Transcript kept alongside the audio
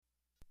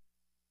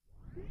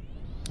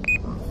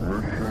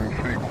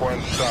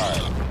start.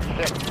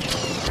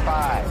 6,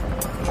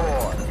 5,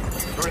 4,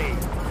 3,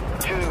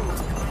 2,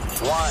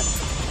 1,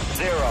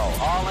 0.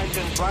 All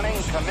engines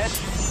running. Commit.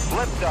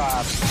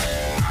 Liftoff.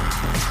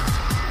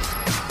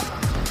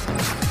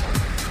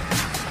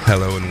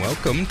 Hello and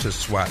welcome to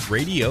SWAT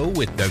Radio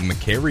with Doug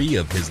McCary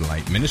of His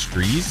Light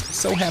Ministries.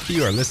 So happy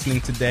you are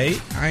listening today.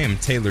 I am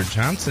Taylor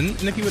Johnson,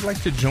 and if you would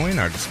like to join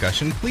our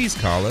discussion, please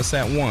call us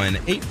at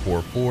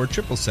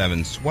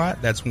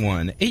 1-844-777-SWAT. That's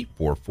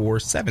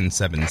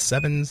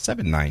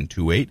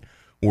 1-844-777-7928.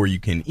 Or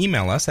you can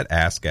email us at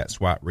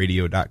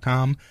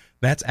ask@swatradio.com.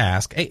 That's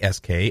ask,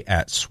 A-S-K,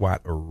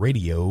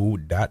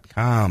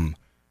 @swatradio.com.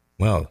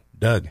 Well,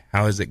 Doug,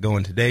 how is it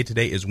going today?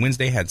 Today is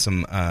Wednesday. Had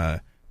some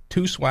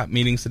 2 SWAT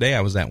meetings today.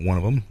 I was at one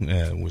of them.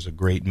 It was a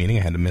great meeting.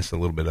 I had to miss a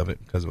little bit of it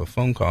because of a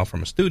phone call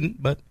from a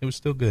student, but it was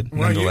still good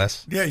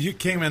nonetheless. You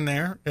came in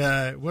there.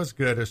 It was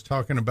good. It was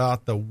talking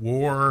about the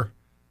war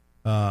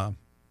on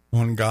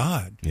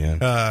God,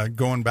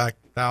 going back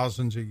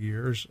thousands of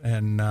years.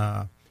 And,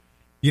 one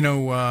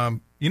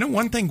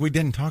thing we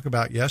didn't talk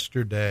about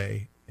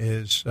yesterday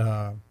is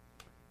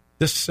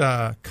this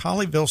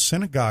Colleyville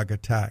synagogue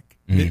attack.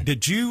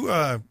 Did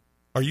you...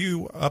 are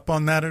you up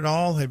on that at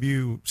all? Have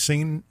you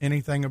seen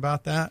anything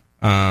about that?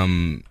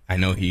 I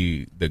know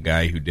the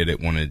guy who did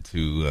it wanted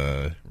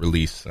to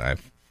release, I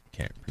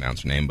can't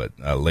pronounce her name, but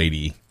a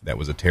lady that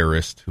was a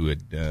terrorist who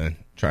had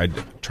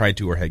tried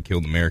to or had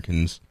killed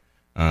Americans.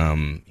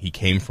 He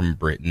came from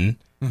Britain,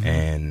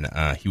 and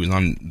he was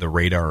on the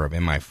radar of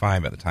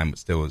MI5 at the time, but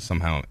still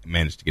somehow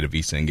managed to get a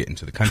visa and get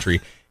into the country.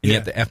 And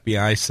yet the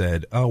FBI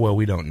said, oh, well,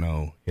 we don't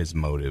know his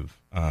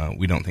motive.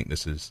 We don't think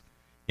this is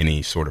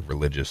any sort of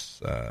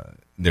religious,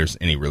 there's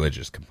any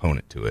religious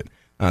component to it.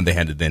 They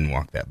had to then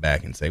walk that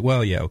back and say,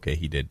 well, yeah, okay,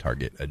 he did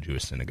target a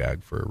Jewish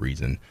synagogue for a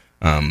reason.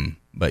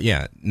 But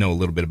yeah, know a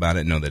little bit about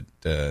it, know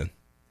that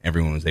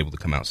everyone was able to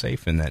come out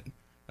safe and that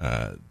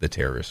the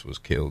terrorist was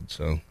killed.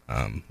 So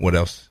what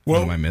else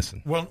am I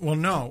missing?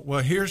 Well,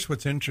 here's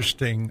what's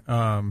interesting.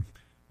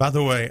 By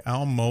the way,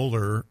 Al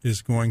Mohler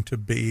is going to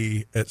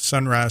be at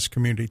Sunrise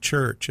Community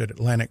Church at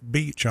Atlantic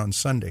Beach on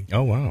Sunday.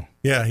 Oh, wow.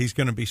 Yeah, he's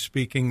going to be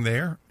speaking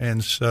there.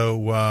 And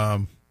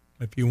so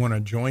if you want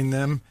to join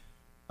them,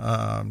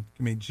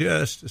 give me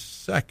just a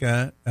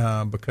second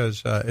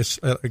because it's,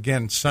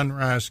 again,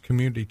 Sunrise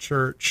Community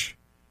Church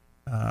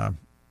out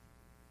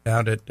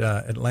at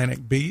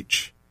Atlantic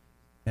Beach.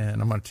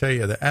 And I'm going to tell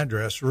you the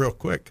address real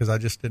quick because I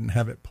just didn't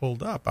have it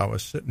pulled up. I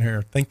was sitting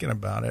here thinking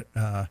about it.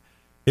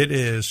 It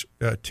is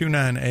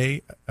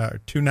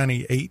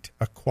 298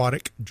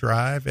 Aquatic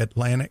Drive,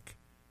 Atlantic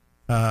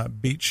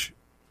Beach,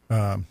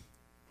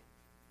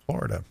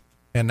 Florida.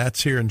 And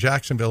that's here in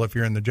Jacksonville. If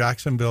you're in the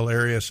Jacksonville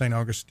area, St.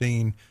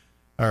 Augustine,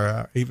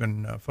 or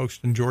even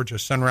Folkestone, Georgia,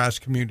 Sunrise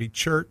Community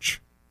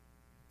Church.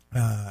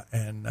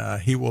 And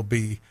he will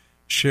be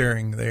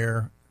sharing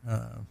there,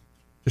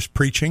 just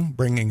preaching,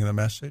 bringing the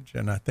message.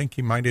 And I think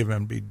he might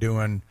even be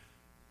doing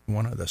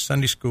one of the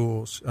Sunday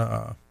schools,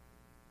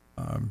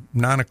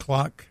 9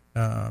 o'clock.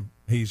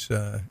 He's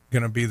going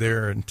to be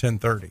there at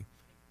 10:30.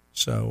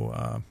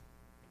 So,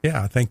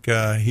 I think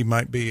he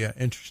might be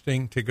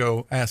interesting to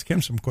go ask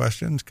him some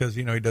questions because,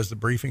 he does the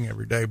briefing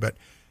every day. But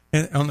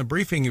on the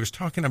briefing, he was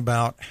talking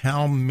about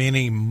how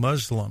many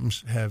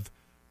Muslims have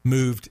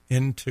moved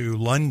into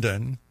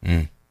London,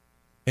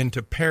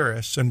 into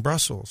Paris and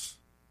Brussels.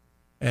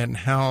 And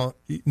how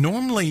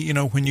normally,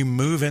 when you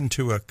move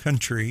into a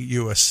country,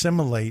 you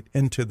assimilate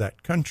into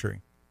that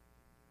country.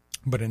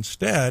 But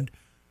instead,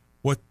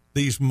 what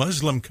these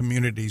Muslim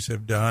communities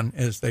have done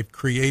is they've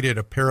created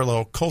a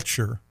parallel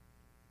culture,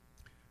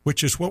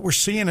 which is what we're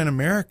seeing in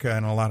America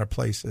in a lot of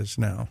places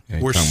now. Yeah,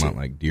 you're talking about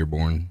like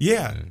Dearborn?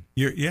 Yeah.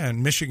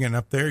 In Michigan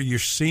up there, you're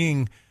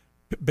seeing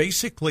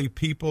basically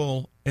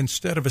people,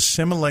 instead of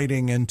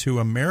assimilating into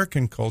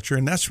American culture,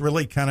 and that's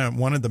really kind of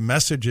one of the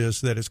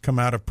messages that has come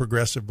out of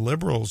progressive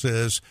liberals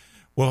is,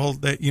 well,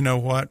 that we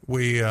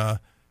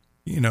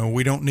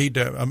don't need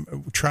to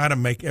try to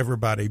make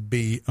everybody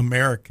be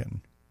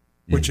American,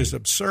 which is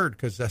absurd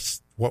because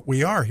that's what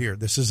we are here.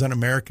 This is an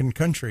American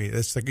country.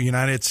 It's the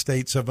United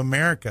States of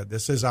America.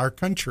 This is our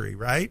country,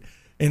 right?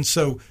 And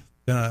so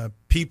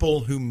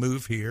people who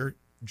move here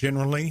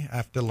generally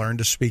have to learn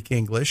to speak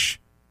English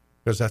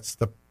because that's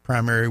the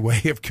primary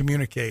way of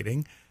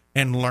communicating,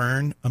 and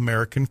learn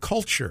American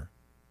culture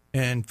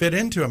and fit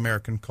into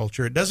American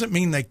culture. It doesn't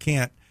mean they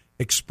can't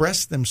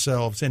express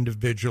themselves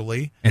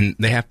individually. And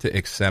they have to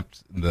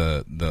accept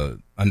the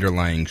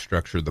underlying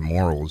structure, the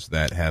morals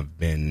that have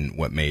been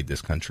what made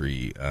this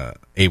country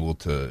able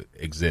to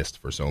exist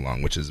for so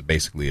long, which is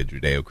basically a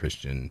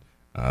Judeo-Christian,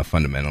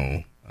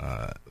 fundamentally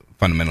a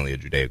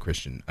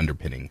Judeo-Christian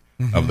underpinning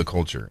of the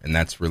culture. And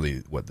that's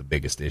really what the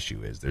biggest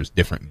issue is. There's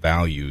different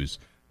values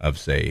of,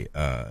 say,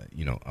 a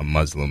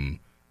Muslim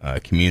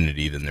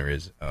community than there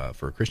is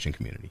for a Christian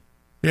community.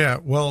 Yeah,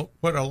 well,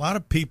 what a lot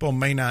of people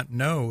may not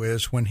know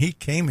is when he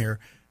came here,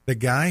 the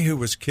guy who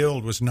was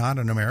killed was not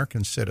an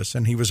American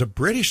citizen. He was a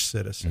British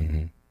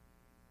citizen.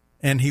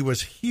 And he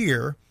was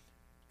here,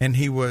 and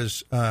he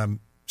was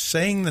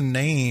saying the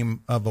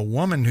name of a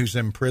woman who's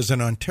in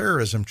prison on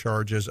terrorism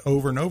charges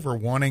over and over,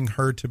 wanting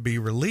her to be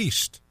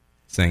released.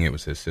 Saying it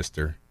was his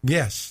sister.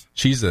 Yes.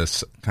 She's a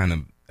kind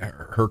of,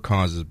 her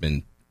cause has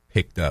been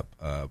picked up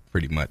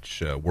pretty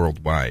much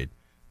worldwide.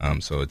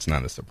 So it's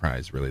not a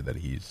surprise, really, that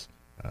he's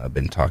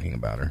been talking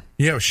about her.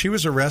 You know, she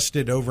was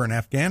arrested over in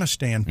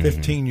Afghanistan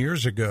 15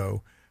 years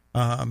ago.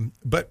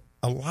 But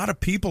a lot of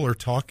people are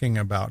talking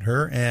about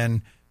her,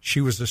 and she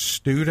was a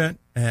student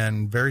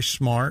and very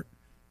smart,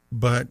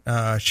 but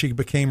she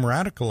became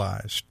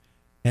radicalized.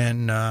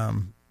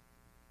 And,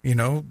 you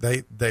know,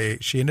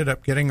 she ended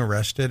up getting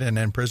arrested and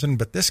in prison.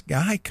 But this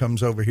guy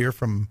comes over here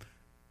from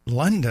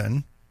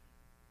London,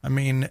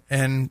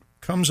 and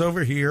comes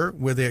over here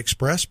with the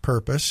express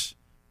purpose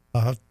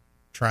of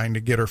trying to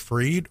get her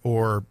freed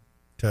or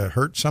to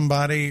hurt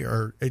somebody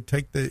or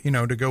take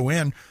to go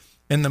in.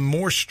 And the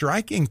more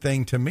striking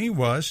thing to me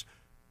was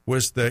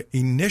the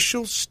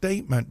initial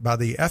statement by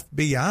the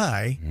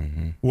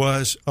FBI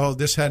was, oh,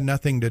 this had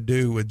nothing to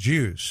do with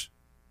Jews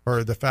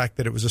or the fact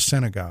that it was a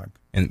synagogue.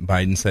 And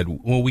Biden said,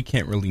 well, we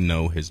can't really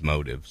know his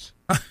motives.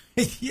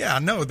 Yeah,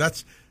 no,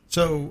 that's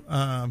so.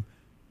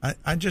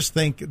 I just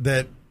think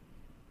that,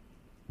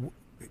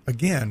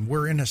 again,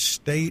 we're in a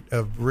state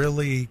of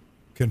really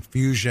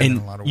confusion in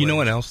a lot of ways. You know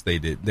what else they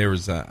did? There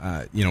was,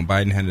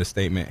 Biden had a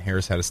statement,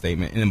 Harris had a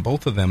statement, and in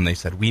both of them they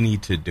said we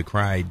need to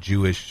decry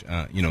Jewish,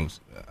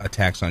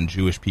 attacks on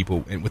Jewish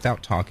people, and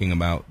without talking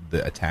about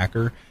the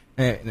attacker.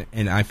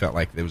 And I felt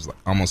like it was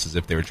almost as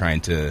if they were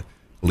trying to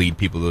lead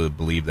people to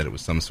believe that it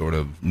was some sort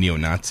of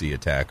neo-Nazi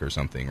attack or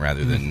something,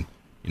 rather than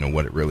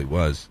what it really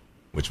was,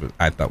 which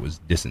I thought was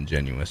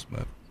disingenuous.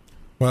 But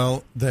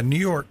well, the New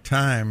York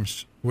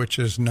Times, which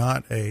is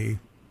not a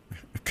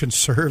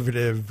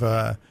conservative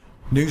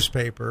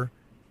newspaper,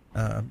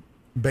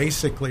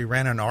 basically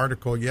ran an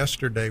article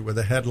yesterday with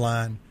a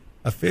headline,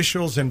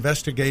 "Officials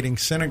investigating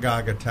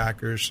synagogue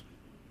attackers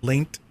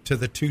linked to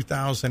the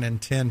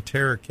 2010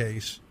 terror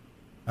case,"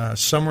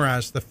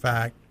 summarized the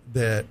fact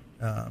that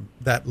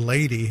that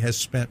lady has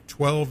spent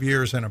 12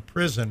 years in a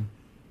prison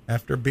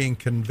after being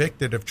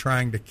convicted of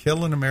trying to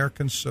kill an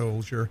American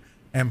soldier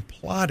and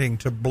plotting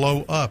to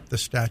blow up the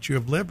Statue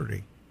of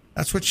Liberty.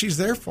 That's what she's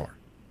there for.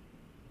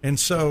 And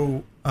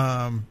so,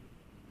 and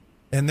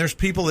there's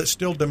people that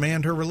still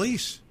demand her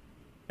release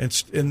and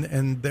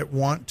that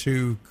want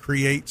to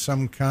create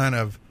some kind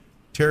of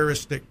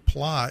terroristic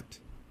plot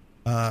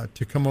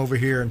to come over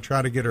here and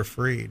try to get her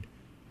freed.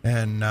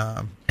 And,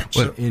 well,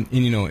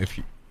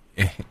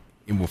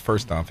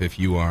 first off, if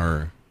you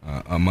are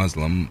a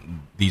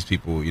Muslim, these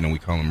people, we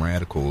call them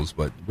radicals,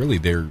 but really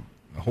they're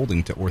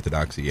holding to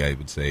orthodoxy, I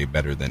would say,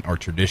 better than our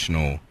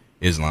traditional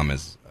Islam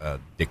as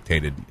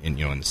dictated in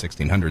the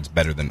 1600s,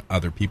 better than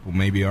other people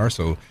maybe are.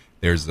 So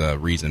there's a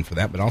reason for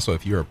that. But also,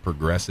 if you're a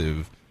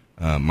progressive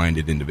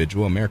minded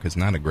individual, America's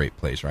not a great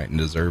place, right, and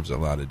deserves a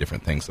lot of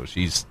different things. So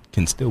she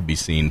can still be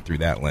seen through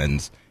that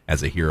lens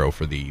as a hero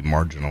for the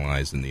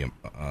marginalized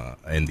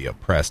and the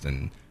oppressed.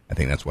 And I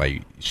think that's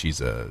why she's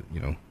a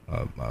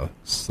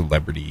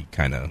celebrity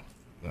kind of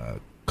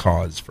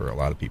cause for a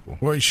lot of people.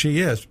 Well, she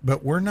is,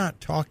 but we're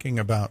not talking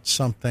about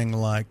something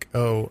like,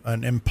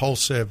 an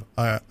impulsive,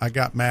 I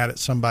got mad at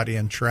somebody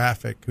in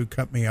traffic who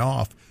cut me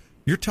off.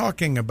 You're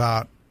talking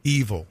about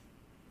evil,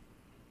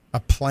 a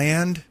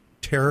planned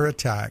terror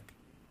attack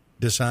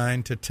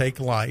designed to take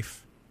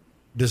life,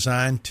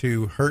 designed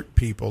to hurt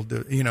people,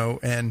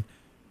 and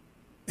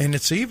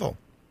it's evil.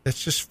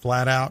 It's just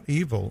flat out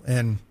evil.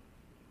 And,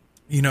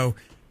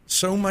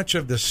 so much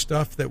of the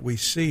stuff that we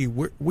see,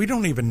 we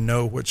don't even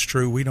know what's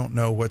true. We don't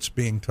know what's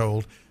being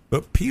told.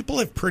 But people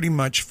have pretty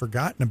much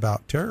forgotten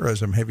about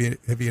terrorism. Have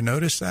you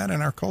noticed that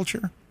in our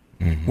culture?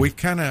 Mm-hmm. We've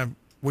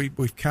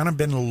kind of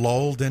been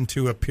lulled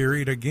into a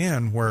period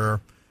again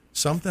where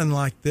something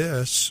like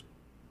this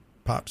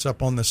pops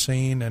up on the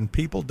scene, and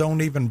people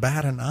don't even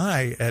bat an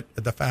eye at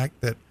the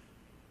fact that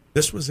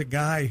this was a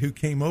guy who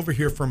came over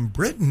here from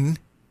Britain.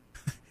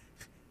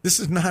 This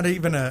is not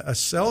even a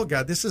cell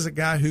guy. This is a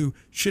guy who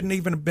shouldn't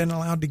even have been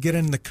allowed to get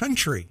in the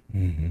country.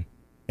 Mm-hmm.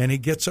 And he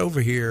gets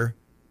over here,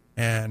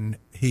 and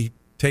he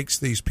takes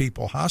these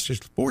people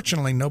hostage.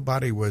 Fortunately,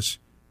 nobody was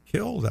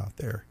killed out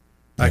there,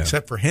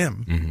 except for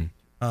him.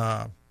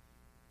 Mm-hmm.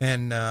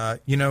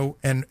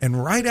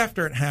 And right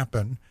after it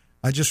happened,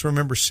 I just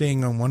remember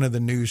seeing on one of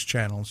the news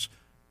channels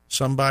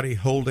somebody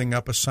holding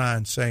up a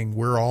sign saying,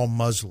 "We're all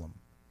Muslim."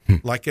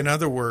 Like, in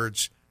other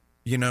words,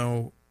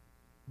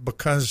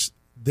 because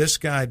this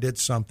guy did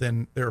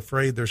something, they're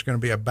afraid there's going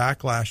to be a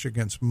backlash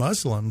against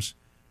Muslims.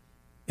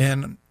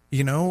 And,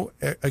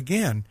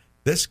 again,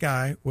 this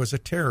guy was a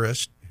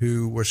terrorist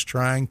who was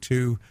trying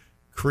to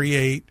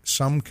create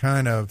some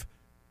kind of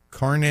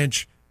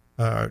carnage,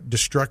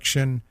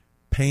 destruction,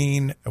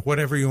 pain,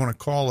 whatever you want to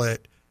call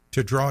it,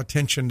 to draw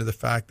attention to the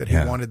fact that he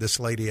wanted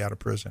this lady out of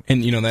prison.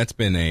 And, that's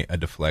been a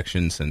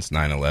deflection since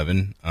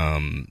 9/11,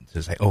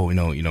 to say,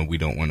 we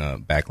don't want to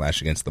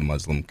backlash against the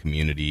Muslim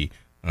community,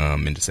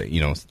 and to say,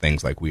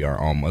 things like we are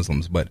all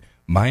Muslims. But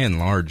by and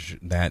large,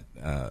 that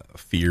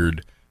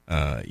feared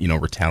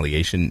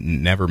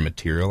retaliation never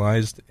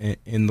materialized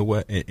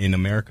in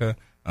America,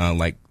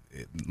 like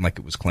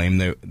it was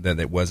claimed that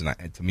it was.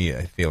 And to me,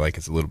 I feel like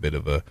it's a little bit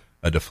of a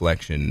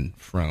deflection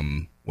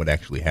from what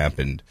actually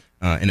happened,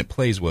 and it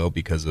plays well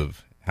because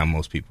of how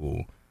most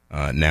people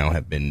now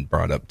have been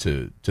brought up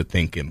to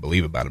think and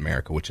believe about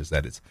America, which is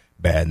that it's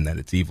bad and that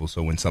it's evil.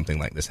 So when something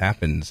like this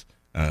happens,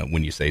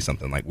 when you say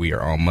something like "we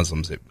are all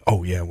Muslims,"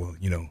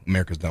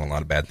 America's done a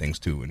lot of bad things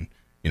too, and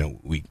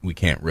we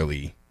can't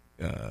really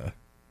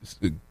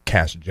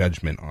cast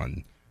judgment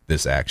on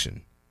this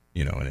action,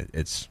 and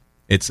it's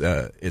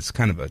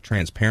kind of a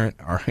transparent,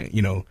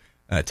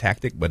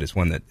 tactic, but it's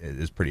one that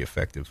is pretty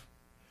effective.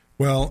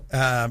 Well,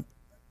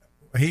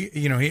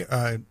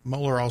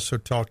 Mohler also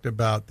talked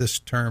about this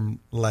term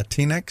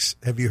Latinx.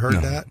 Have you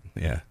heard that?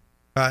 Yeah.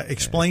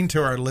 Explain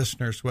to our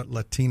listeners what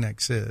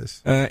Latinx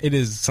is. It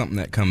is something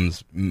that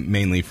comes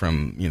mainly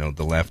from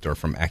the left or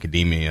from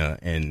academia,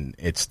 and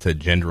it's to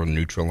gender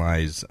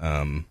neutralize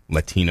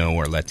Latino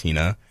or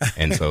Latina,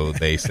 and so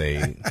they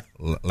say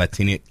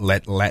Latinx,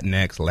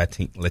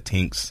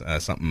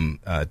 Latinx, something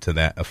to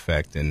that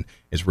effect, and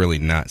it's really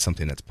not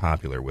something that's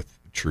popular with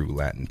true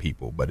Latin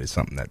people, but it's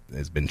something that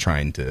has been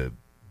trying to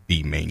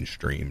be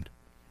mainstreamed.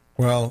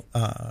 Well,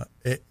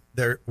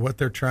 what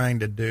they're trying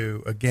to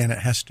do, again, it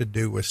has to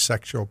do with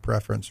sexual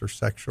preference or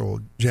sexual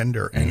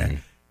gender. Mm-hmm.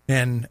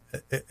 And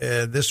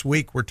this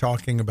week we're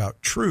talking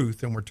about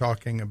truth, and we're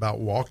talking about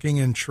walking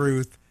in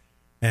truth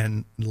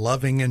and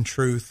loving in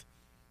truth.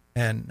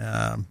 And,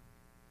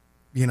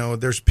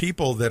 there's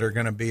people that are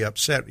going to be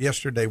upset.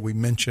 Yesterday we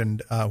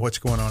mentioned what's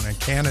going on in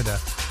Canada.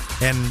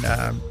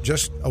 And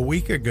just a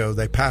week ago,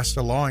 they passed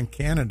a law in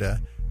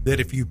Canada that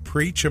if you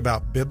preach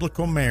about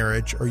biblical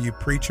marriage or you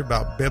preach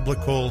about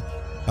biblical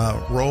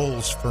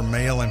roles for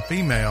male and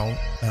female,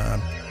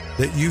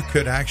 that you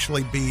could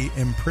actually be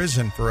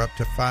imprisoned for up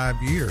to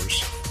 5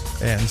 years.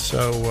 And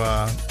so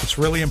it's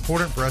really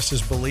important for us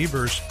as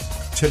believers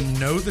to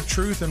know the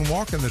truth and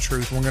walk in the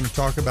truth. We're going to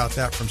talk about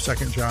that from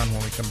 2 John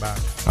when we come back.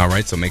 All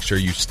right, so make sure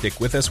you stick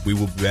with us. We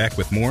will be back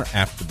with more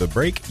after the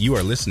break. You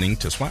are listening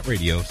to SWAT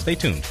Radio. Stay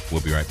tuned.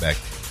 We'll be right back.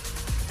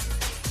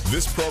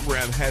 This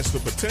program has the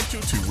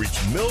potential to reach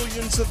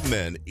millions of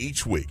men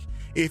each week.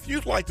 If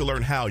you'd like to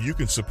learn how you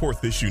can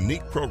support this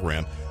unique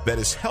program that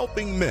is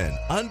helping men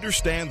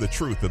understand the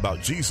truth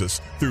about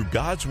Jesus through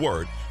God's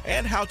Word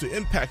and how to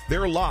impact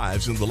their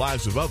lives and the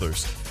lives of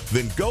others,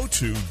 then go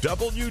to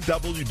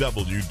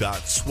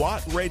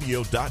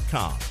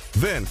www.swatradio.com.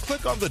 Then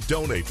click on the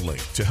donate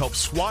link to help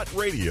SWAT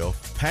Radio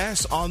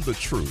pass on the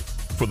truth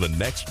for the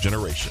next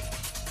generation.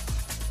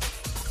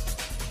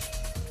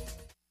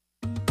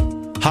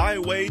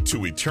 Highway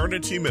to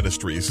Eternity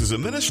Ministries is a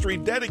ministry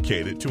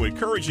dedicated to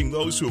encouraging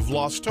those who have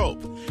lost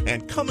hope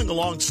and coming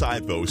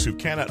alongside those who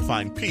cannot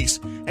find peace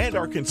and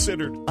are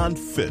considered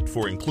unfit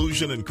for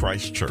inclusion in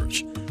Christ's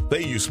church.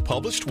 They use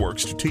published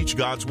works to teach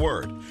God's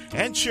Word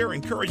and share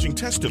encouraging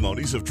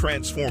testimonies of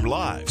transformed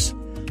lives.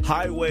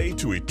 Highway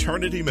to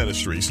Eternity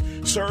Ministries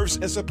serves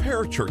as a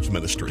parachurch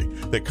ministry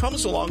that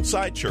comes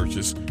alongside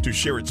churches to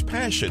share its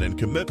passion and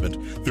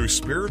commitment through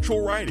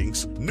spiritual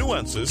writings,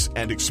 nuances,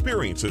 and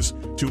experiences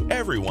to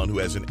everyone who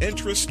has an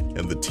interest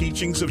in the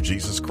teachings of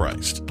Jesus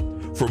Christ.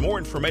 For more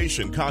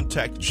information,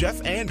 contact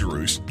Jeff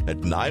Andrews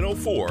at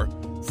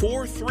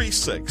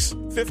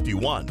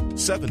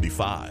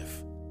 904-436-5175.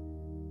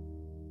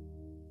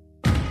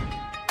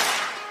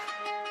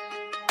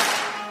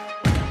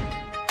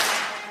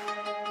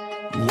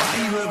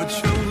 Why you ever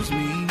chose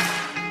me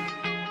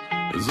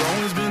has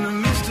always been a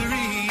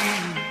mystery.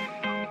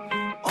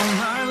 All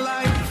my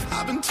life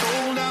I've been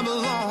told I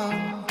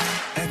belong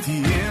at the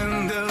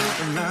end of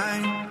the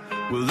line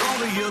with all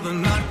the other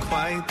not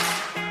quite,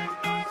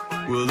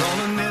 with all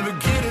the never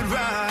get it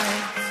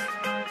right.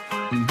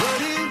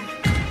 But it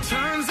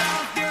turns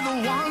out they're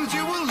the ones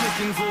you were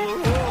looking for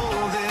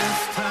all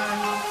this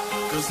time,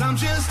 'cause I'm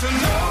just a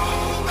nobody.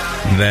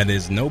 That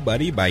is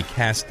Nobody by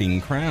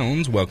Casting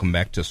Crowns. Welcome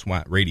back to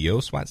SWAT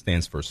Radio. SWAT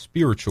stands for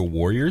Spiritual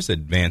Warriors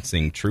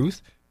Advancing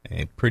Truth.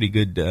 A pretty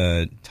good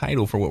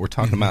title for what we're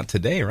talking about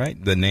today,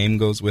 right? The name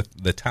goes with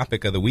the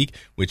topic of the week,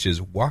 which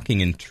is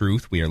Walking in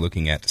Truth. We are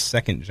looking at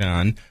 2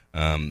 John,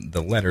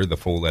 the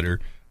full letter,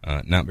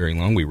 not very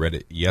long. We read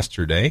it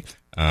yesterday,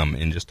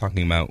 and just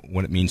talking about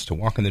what it means to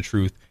walk in the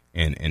truth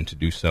and to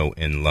do so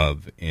in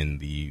love in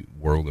the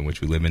world in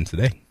which we live in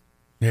today.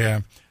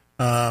 Yeah.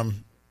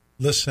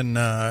 Listen,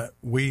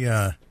 we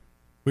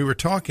were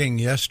talking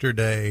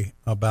yesterday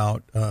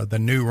about the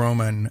New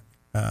Roman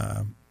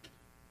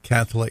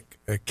Catholic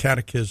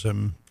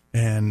Catechism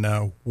and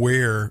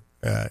where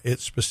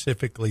it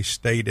specifically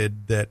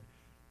stated that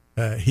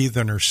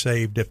heathen are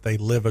saved if they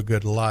live a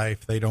good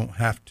life. They don't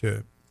have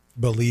to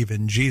believe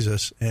in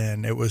Jesus.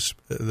 And it was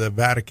the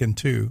Vatican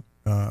II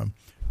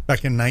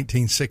back in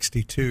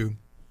 1962.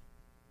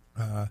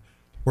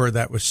 where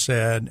that was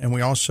said, and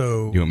we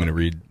also. You want me to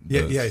read?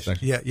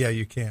 Yeah,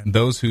 you can.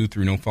 Those who,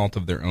 through no fault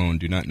of their own,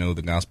 do not know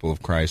the gospel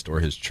of Christ or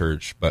his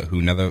church, but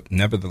who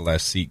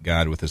nevertheless seek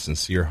God with a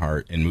sincere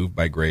heart and moved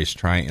by grace,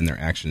 try in their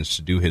actions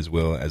to do his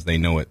will as they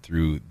know it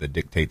through the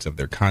dictates of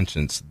their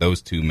conscience,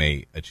 those two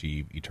may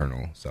achieve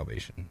eternal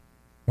salvation.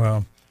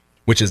 Well,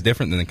 which is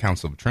different than the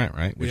Council of Trent,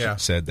 right? Which Yeah.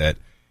 said that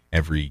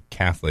every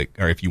Catholic,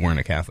 or if you weren't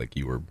a Catholic,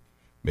 you were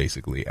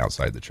basically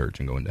outside the church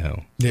and going to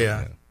hell.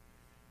 Yeah.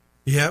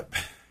 Yep.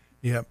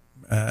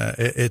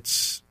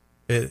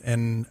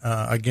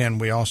 Again,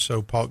 we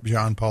also,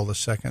 John Paul II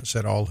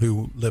said, all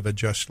who live a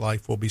just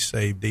life will be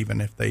saved,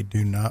 even if they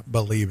do not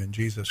believe in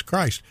Jesus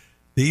Christ.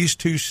 These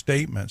two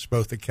statements,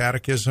 both the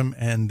Catechism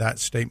and that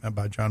statement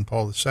by John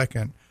Paul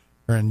II,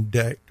 are in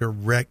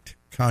direct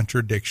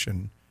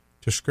contradiction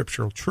to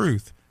scriptural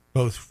truth,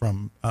 both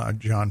from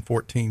John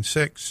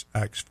 14:6,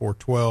 Acts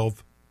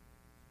 4:12,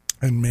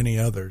 and many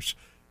others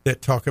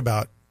that talk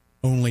about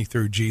only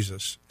through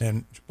Jesus.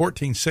 And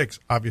 14:6,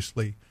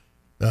 obviously,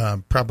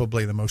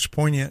 probably the most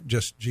poignant,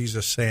 just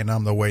Jesus saying,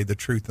 I'm the way, the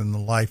truth, and the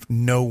life.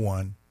 No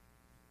one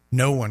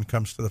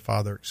comes to the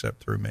Father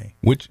except through me.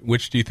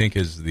 Which do you think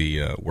is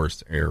the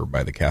worst error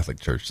by the Catholic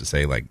Church, to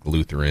say like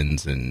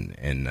Lutherans and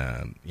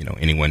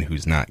anyone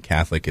who's not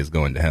Catholic is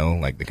going to hell,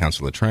 like the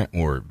Council of Trent,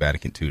 or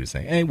Vatican II to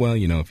say, hey, well,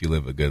 if you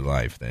live a good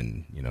life,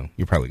 then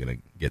you're probably going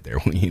to get there.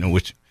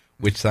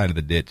 Which side of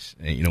the ditch?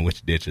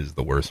 Which ditch is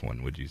the worst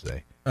one? Would you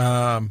say?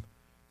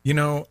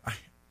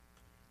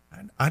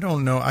 I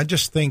don't know. I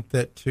just think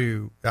that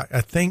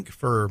I think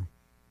for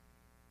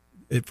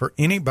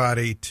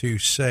anybody to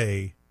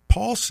say,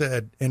 Paul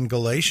said in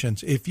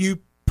Galatians, if you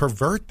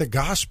pervert the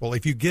gospel,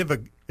 if you give a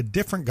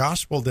different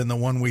gospel than the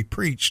one we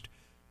preached,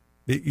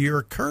 you're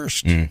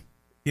accursed.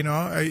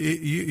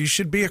 You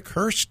should be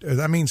accursed.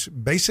 That means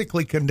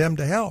basically condemned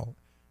to hell.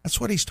 That's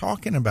what he's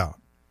talking about.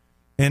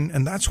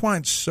 And that's why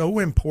it's so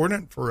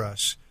important for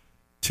us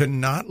to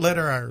not let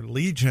our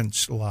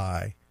allegiance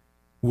lie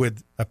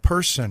with a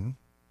person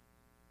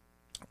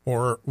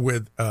or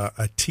with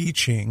a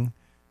teaching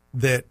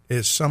that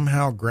is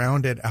somehow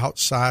grounded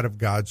outside of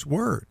God's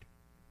word.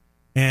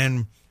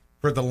 And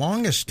for the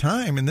longest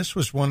time, and this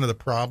was one of the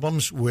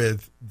problems and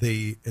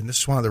this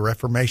is why the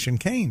Reformation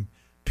came,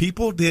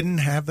 people didn't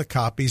have the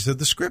copies of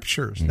the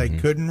scriptures. Mm-hmm. They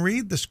couldn't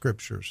read the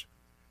scriptures.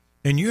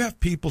 And you have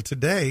people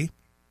today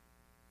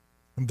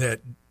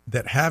that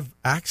have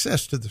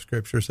access to the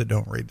scriptures that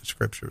don't read the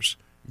scriptures.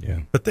 Yeah.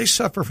 But they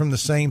suffer from the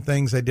same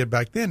things they did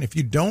back then. If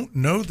you don't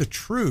know the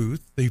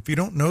truth, if you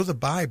don't know the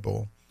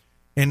Bible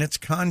in its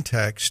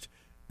context,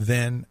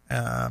 then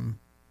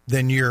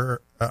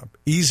you're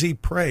easy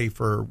prey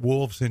for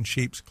wolves in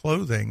sheep's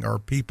clothing, or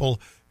people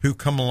who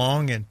come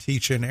along and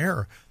teach in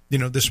error.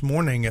 This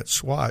morning at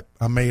SWAT,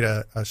 I made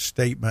a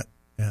statement.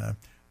 I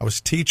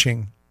was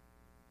teaching,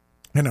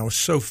 and I was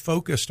so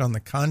focused on the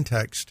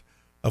context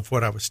of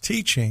what I was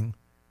teaching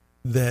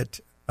that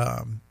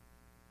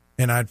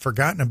and I'd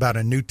forgotten about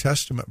a New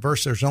Testament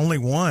verse. There's only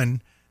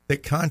one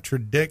that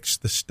contradicts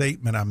the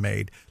statement I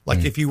made.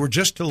 Like if you were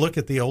just to look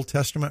at the Old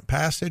Testament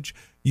passage,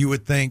 you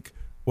would think,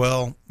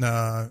 well,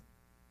 that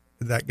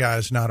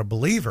guy's not a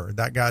believer.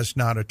 That guy's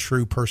not a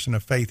true person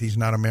of faith. He's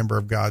not a member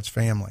of God's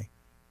family.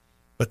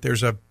 But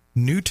there's a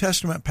New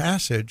Testament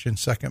passage in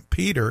 2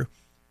 Peter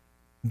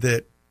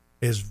that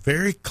is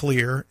very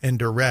clear and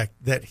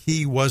direct that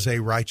he was a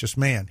righteous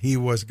man. He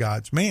was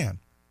God's man.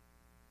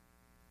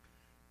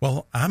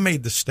 Well, I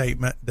made the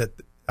statement that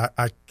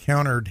I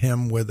countered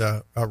him with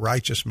a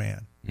righteous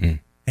man,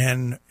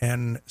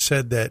 and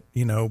said that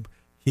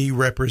he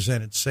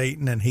represented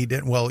Satan and he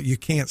didn't. Well, you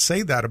can't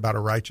say that about a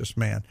righteous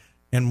man.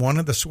 And one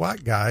of the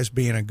SWAT guys,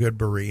 being a good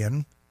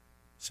Berean,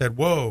 said,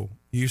 "Whoa,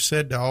 you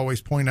said to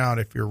always point out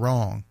if you're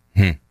wrong."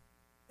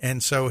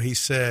 And so he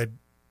said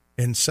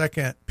in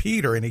 2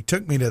 Peter, and he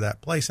took me to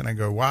that place, and I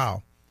go,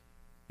 "Wow,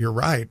 you're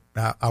right.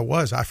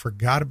 I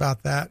forgot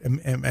about that." And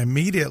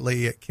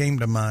immediately it came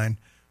to mind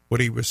what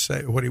he was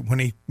saying. When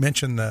he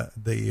mentioned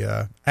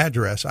the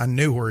address, I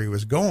knew where he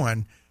was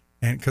going,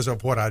 and because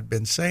of what I'd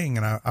been saying,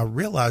 and I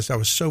realized I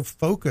was so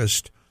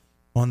focused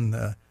on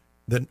the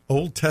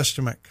Old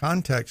Testament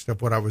context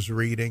of what I was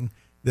reading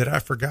that I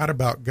forgot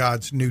about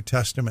God's New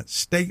Testament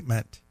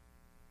statement.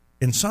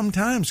 And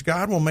sometimes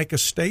God will make a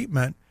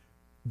statement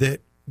that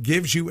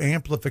gives you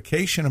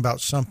amplification about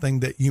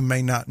something that you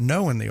may not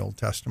know in the Old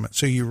Testament.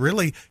 So you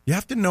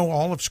have to know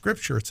all of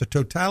Scripture. It's a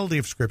totality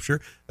of Scripture.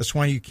 That's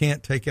why you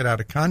can't take it out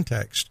of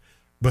context.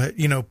 But,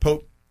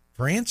 Pope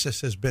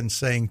Francis has been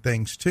saying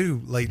things,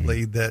 too,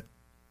 lately that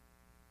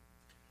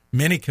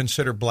many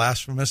consider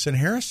blasphemous and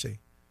heresy.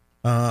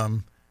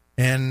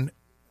 And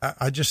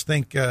I just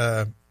think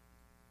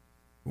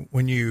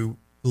when you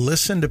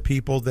listen to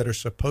people that are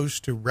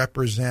supposed to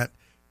represent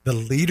the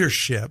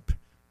leadership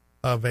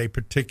of a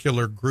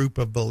particular group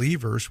of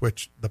believers,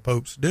 which the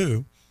popes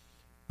do,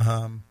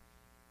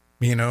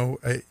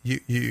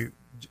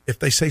 if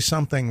they say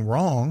something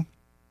wrong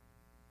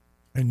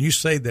and you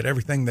say that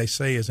everything they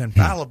say is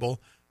infallible,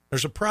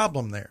 there's a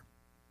problem there.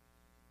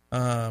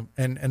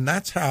 And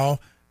that's how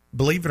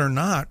believe it or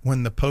not,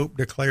 when the Pope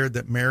declared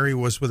that Mary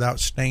was without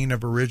stain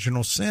of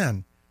original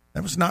sin,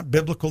 that was not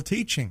biblical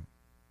teaching.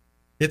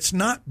 It's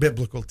not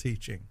biblical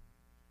teaching.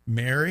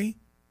 Mary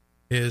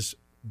is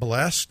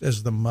blessed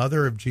as the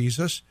mother of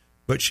Jesus,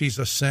 but she's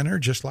a sinner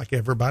just like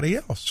everybody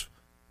else.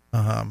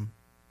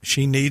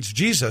 She needs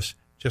Jesus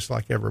just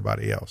like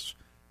everybody else.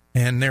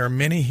 And there are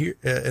many here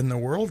in the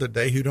world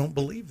today who don't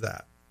believe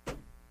that.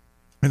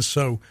 And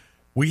so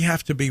we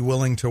have to be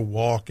willing to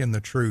walk in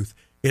the truth.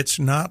 It's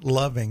not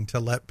loving to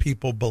let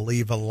people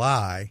believe a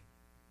lie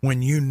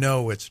when you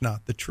know it's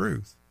not the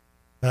truth.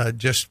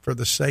 Just for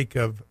the sake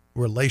of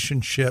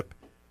relationship.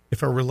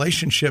 If a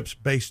relationship's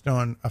based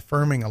on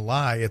affirming a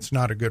lie, it's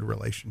not a good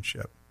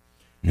relationship.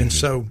 Mm-hmm. And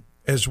so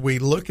as we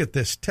look at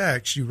this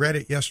text, you read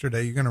it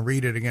yesterday, you're going to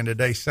read it again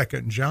today, 2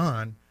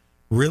 John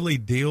really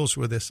deals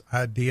with this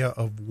idea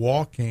of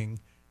walking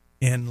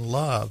in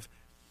love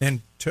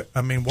and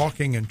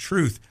walking in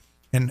truth.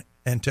 And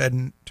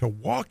to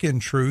walk in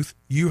truth,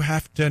 you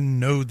have to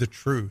know the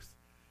truth.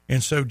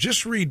 And so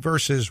just read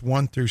verses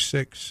 1 through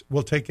 6.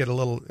 We'll take it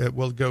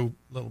we'll go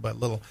little by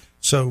little.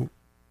 So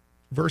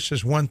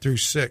verses 1 through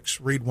 6,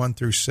 read 1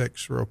 through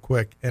 6 real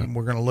quick, and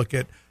we're going to look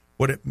at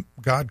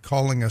God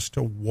calling us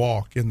to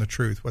walk in the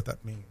truth, what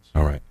that means.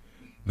 All right.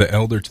 The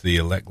elder to the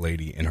elect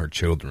lady and her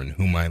children,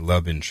 whom I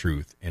love in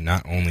truth, and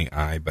not only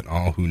I, but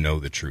all who know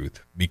the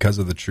truth, because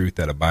of the truth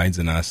that abides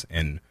in us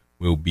and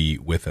will be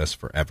with us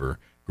forever.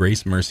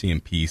 Grace, mercy,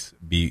 and peace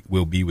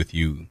will be with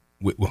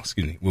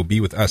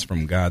us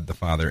from God the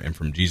Father and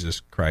from Jesus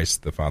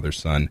Christ the Father's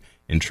Son,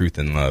 in truth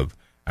and love.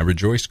 I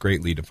rejoice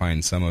greatly to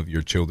find some of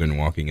your children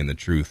walking in the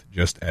truth,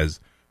 just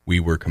as we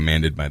were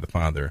commanded by the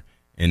Father.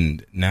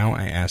 And now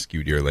I ask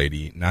you, dear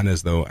lady, not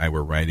as though I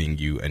were writing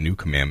you a new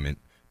commandment,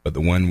 but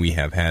the one we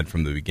have had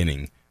from the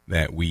beginning,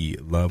 that we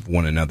love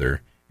one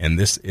another. And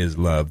this is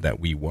love, that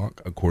we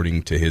walk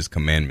according to his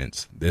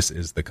commandments. This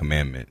is the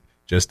commandment,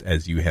 just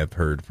as you have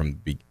heard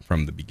from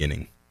the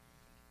beginning.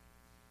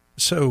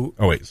 So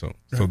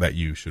that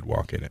you should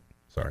walk in it.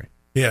 Sorry.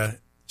 Yeah.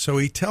 So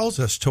he tells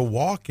us to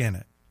walk in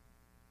it.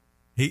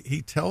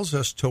 He tells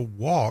us to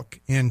walk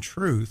in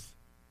truth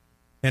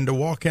and to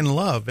walk in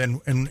love.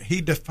 And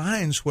he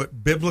defines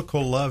what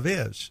biblical love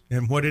is.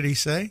 And what did he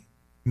say?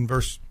 In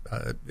verse,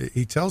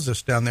 he tells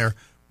us down there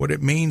what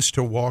it means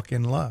to walk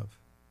in love.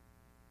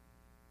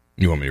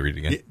 You want me to read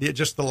it again?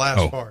 Just the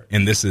last part.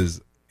 And this is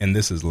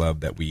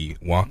love, that we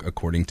walk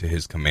according to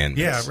his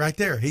commandments. Yeah, right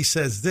there. He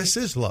says this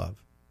is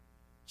love.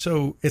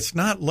 So it's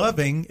not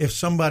loving if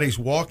somebody's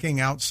walking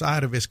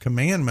outside of his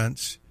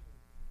commandments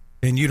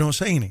and you don't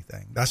say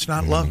anything. That's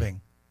not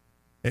loving.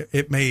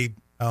 It may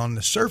on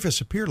the surface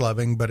appear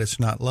loving, but it's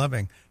not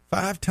loving.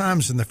 5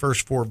 times in the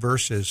first 4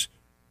 verses,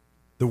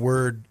 the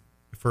word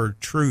for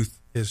truth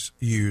is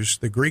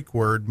used. The Greek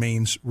word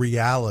means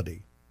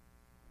reality.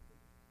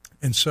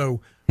 And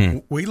so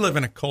we live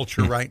in a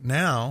culture right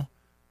now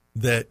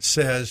that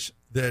says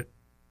that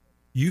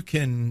you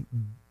can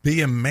be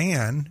a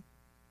man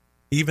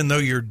even though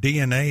your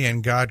DNA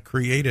and God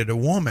created a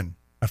woman,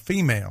 a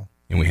female.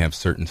 And we have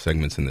certain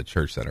segments in the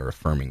church that are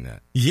affirming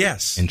that.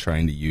 Yes. And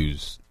trying to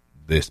use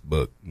this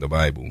book, the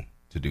Bible,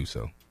 to do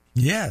so.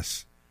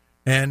 Yes.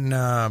 And,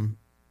 and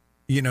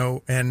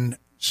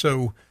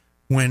so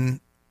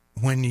when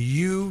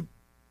you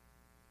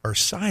are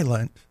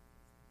silent,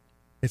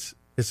 it's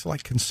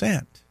like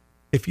consent.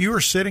 If you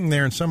are sitting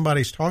there and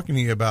somebody's talking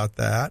to you about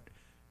that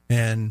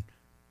and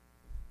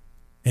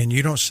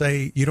you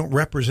don't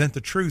represent the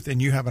truth and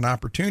you have an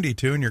opportunity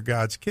to, and you're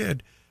God's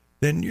kid,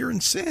 then you're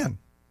in sin.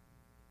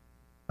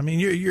 I mean,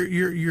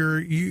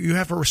 you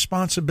have a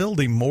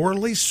responsibility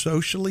morally,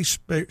 socially,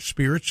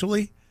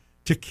 spiritually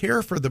to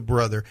care for the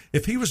brother.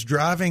 If he was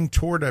driving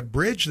toward a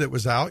bridge that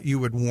was out, you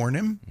would warn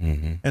him.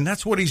 Mm-hmm. And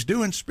that's what he's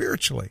doing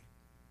spiritually.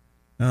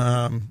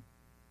 I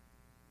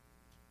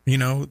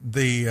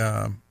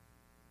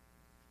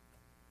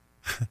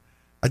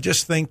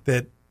just think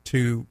that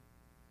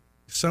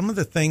some of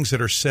the things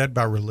that are said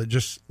by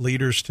religious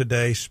leaders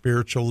today,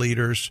 spiritual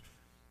leaders,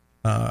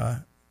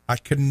 I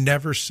could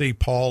never see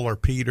Paul or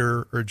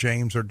Peter or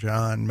James or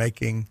John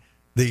making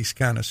these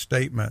kind of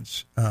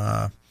statements.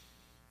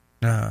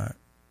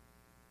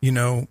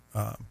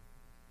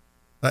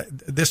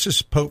 This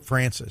is Pope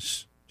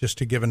Francis, just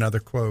to give another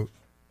quote.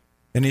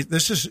 And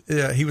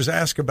he was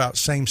asked about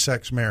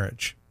same-sex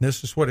marriage.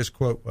 This is what his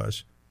quote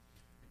was.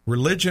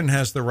 Religion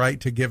has the right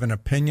to give an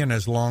opinion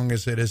as long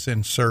as it is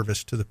in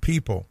service to the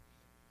people.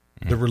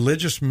 The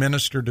religious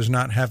minister does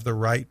not have the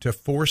right to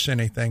force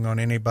anything on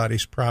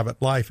anybody's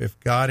private life. If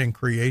God in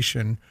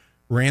creation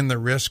ran the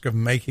risk of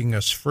making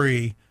us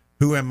free,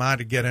 who am I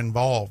to get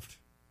involved?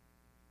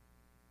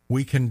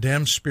 We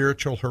condemn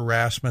spiritual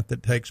harassment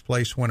that takes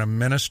place when a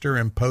minister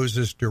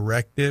imposes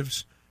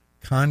directives,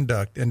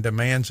 conduct, and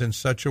demands in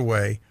such a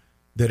way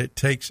that it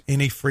takes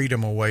any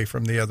freedom away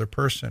from the other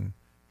person.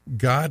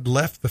 God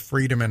left the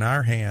freedom in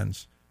our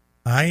hands.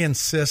 I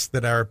insist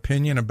that our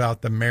opinion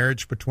about the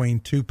marriage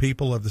between two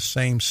people of the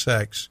same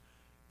sex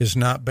is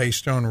not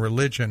based on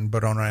religion,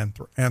 but on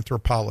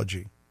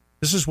anthropology.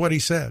 This is what he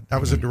said.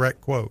 That was a direct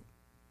quote.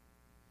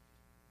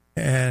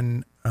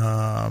 And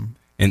that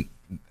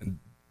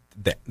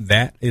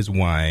is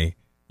why,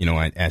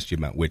 I asked you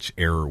about which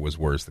error was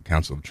worse, the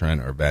Council of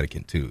Trent or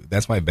Vatican II.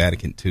 That's why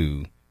Vatican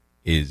II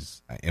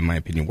is, in my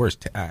opinion, worse.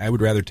 I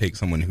would rather take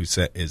someone who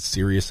is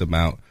serious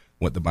about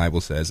what the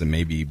Bible says and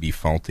maybe be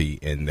faulty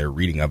in their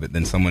reading of it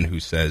than someone who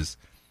says,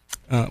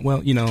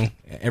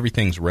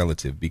 everything's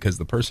relative, because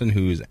the person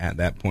who is at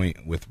that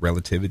point with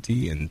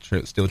relativity and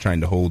still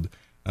trying to hold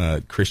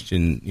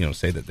Christian,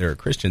 say that they're a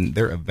Christian,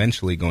 they're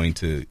eventually going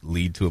to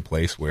lead to a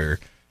place where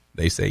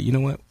they say, you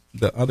know what,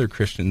 the other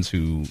Christians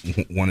who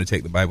want to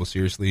take the Bible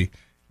seriously,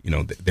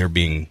 they're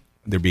being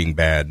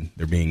bad,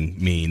 they're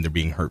being mean, they're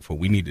being hurtful.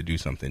 We need to do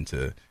something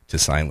to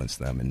silence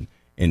them.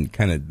 And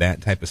kind of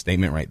that type of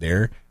statement right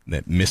there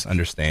that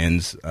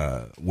misunderstands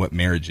what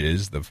marriage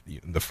is,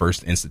 the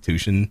first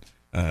institution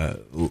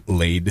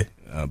laid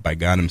by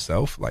God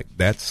himself, like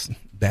that's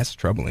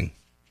troubling.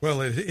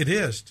 Well, it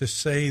is to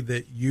say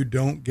that you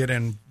don't get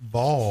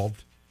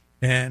involved.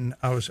 And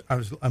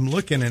I'm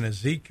looking in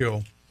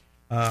Ezekiel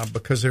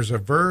because there's a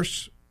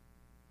verse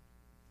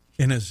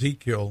in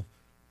Ezekiel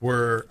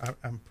where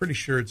I'm pretty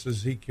sure it's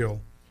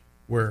Ezekiel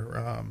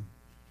where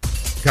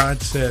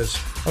God says,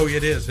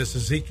 it's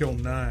Ezekiel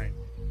 9,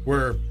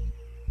 where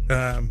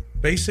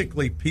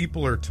basically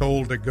people are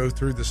told to go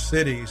through the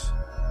cities,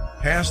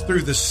 pass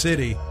through the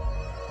city,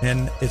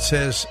 and it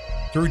says,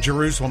 through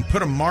Jerusalem,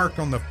 put a mark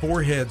on the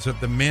foreheads of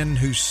the men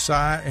who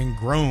sigh and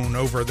groan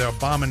over the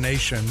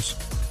abominations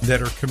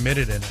that are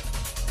committed in it.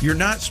 You're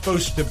not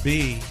supposed to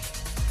be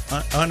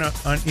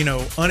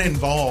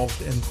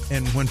uninvolved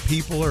in when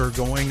people are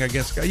going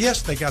against God.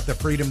 Yes, they got the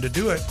freedom to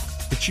do it,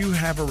 but you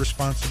have a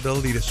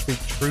responsibility to speak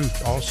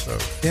truth also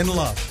in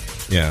love.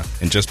 Yeah,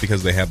 and just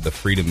because they have the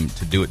freedom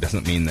to do it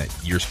doesn't mean that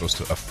you're supposed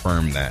to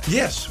affirm that.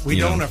 Yes, we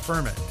don't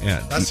affirm it.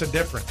 Yeah, that's the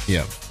difference.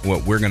 Yeah, well,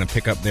 we're going to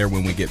pick up there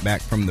when we get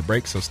back from the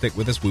break, so stick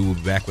with us. We will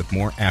be back with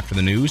more after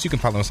the news. You can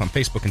follow us on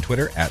Facebook and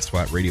Twitter.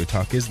 @SWAT Radio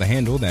Talk is the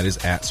handle. That is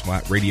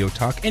 @SWAT Radio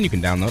Talk, and you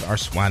can download our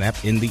SWAT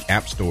app in the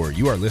App Store.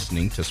 You are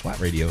listening to SWAT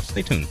Radio.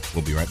 Stay tuned.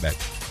 We'll be right back.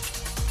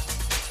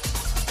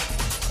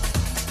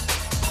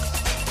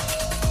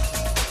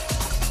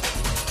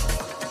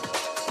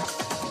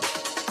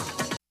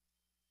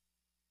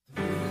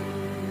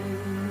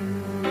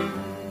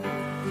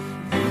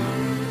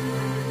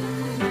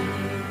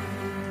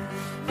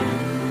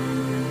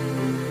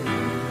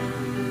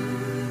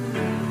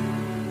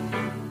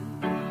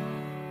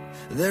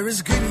 There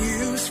is good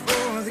news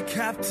for the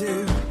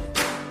captive,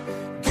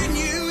 good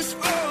news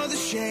for the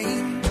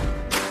shame.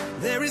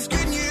 There is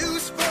good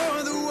news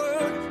for the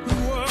world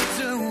who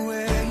walked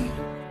away.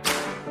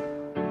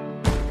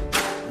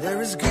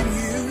 There is good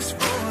news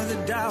for the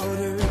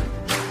doubter,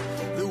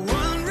 the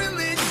one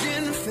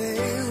religion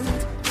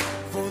failed.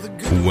 For the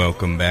good.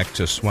 Welcome back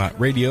to SWAT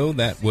Radio.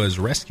 That was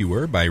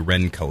Rescuer by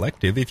Ren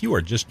Collective. If you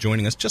are just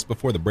joining us, just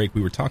before the break,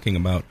 we were talking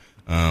about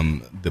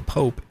the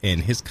Pope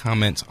and his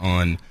comments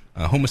on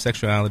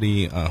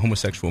homosexuality,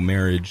 homosexual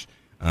marriage,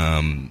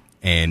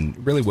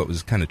 and really what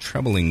was kind of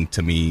troubling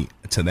to me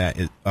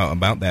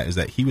about that is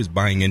that he was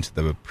buying into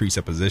the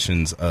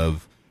presuppositions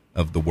of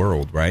the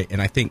world, right?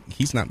 And I think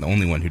he's not the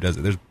only one who does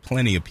it. There's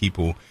plenty of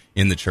people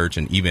in the church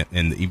and even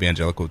in the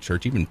evangelical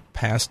church, even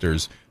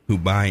pastors who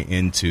buy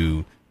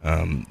into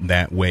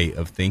that way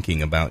of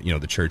thinking about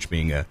the church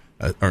being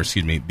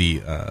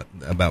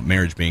about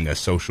marriage being a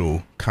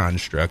social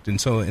construct, and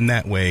so in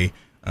that way.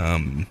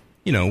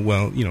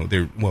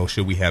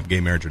 Should we have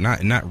gay marriage or not?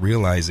 And not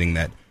realizing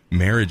that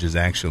marriage is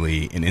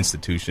actually an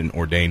institution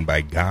ordained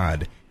by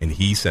God, and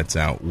he sets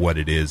out what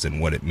it is and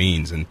what it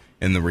means. And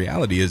the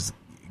reality is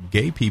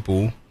gay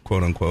people,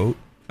 quote unquote,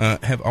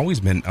 have always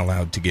been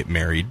allowed to get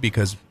married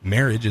because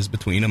marriage is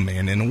between a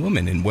man and a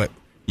woman. And what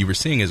you were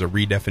seeing is a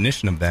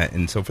redefinition of that.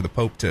 And so for the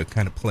Pope to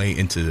kind of play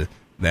into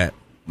that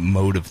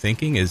mode of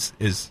thinking is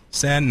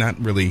sad, not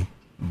really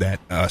that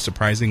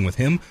surprising with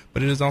him,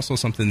 but it is also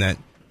something that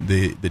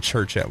the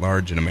church at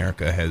large in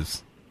America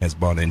has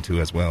bought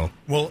into as well.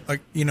 Well,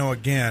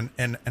 again,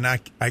 and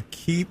I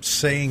keep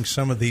saying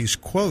some of these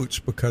quotes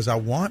because I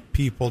want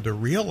people to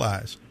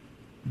realize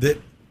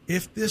that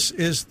if this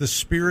is the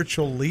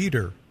spiritual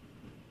leader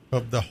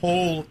of the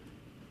whole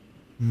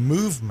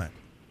movement,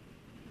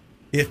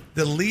 if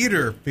the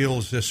leader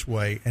feels this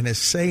way and is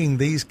saying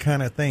these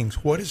kind of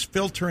things, what is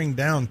filtering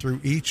down through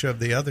each of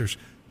the others?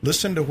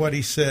 Listen to what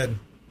he said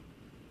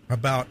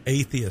about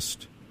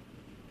atheists.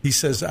 He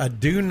says, I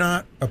do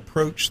not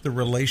approach the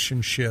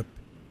relationship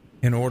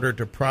in order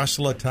to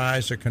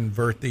proselytize or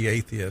convert the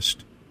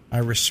atheist. I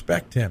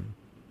respect him,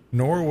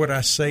 nor would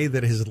I say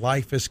that his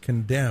life is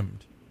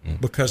condemned,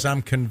 because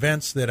I'm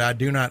convinced that I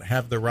do not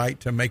have the right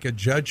to make a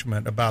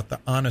judgment about the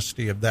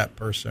honesty of that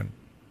person.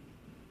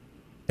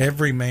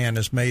 Every man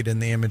is made in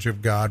the image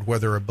of God,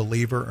 whether a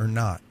believer or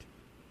not.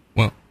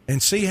 Well,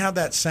 and see how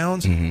that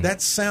sounds? Mm-hmm.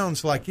 That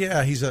sounds like,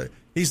 he's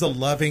a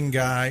loving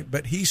guy,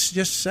 but he's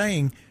just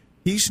saying...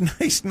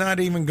 He's not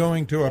even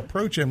going to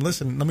approach him.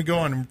 Listen, let me go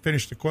on and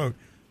finish the quote.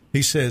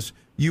 He says,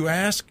 you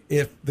ask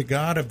if the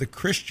God of the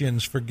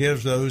Christians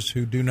forgives those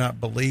who do not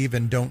believe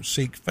and don't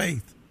seek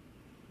faith.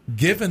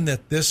 Given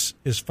that this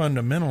is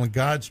fundamental,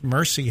 God's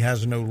mercy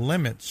has no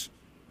limits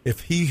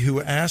if he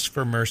who asks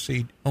for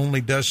mercy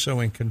only does so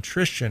in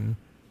contrition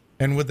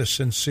and with a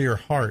sincere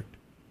heart.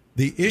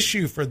 The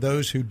issue for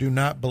those who do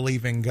not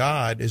believe in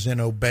God is in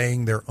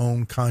obeying their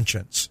own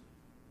conscience.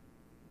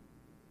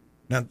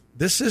 Now,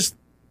 this is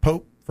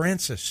Pope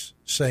Francis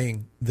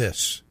saying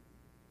this.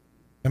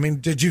 I mean,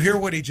 did you hear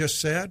what he just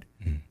said?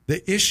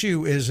 The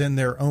issue is in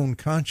their own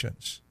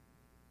conscience.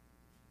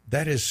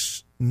 That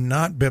is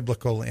not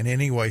biblical in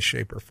any way,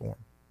 shape, or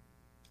form.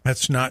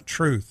 That's not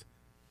truth.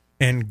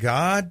 And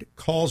God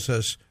calls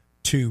us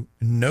to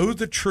know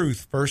the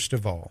truth, first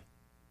of all,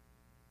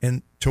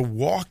 and to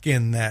walk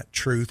in that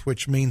truth,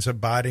 which means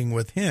abiding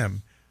with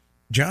him.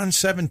 John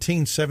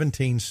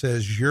 17:17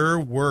 says, your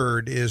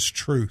word is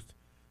truth.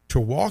 To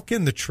walk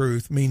in the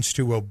truth means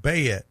to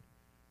obey it,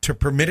 to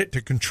permit it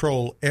to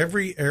control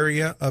every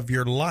area of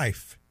your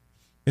life.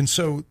 And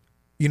so,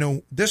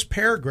 this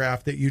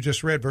paragraph that you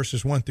just read,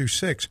 verses 1 through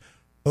 6,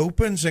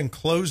 opens and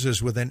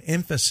closes with an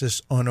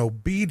emphasis on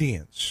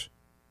obedience.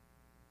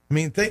 I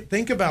mean,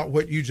 think about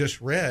what you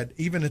just read,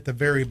 even at the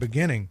very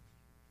beginning,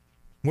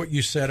 what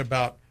you said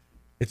about,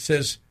 it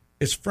says,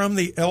 it's from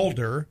the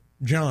elder,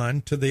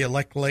 John, to the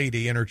elect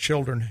lady and her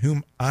children,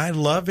 whom I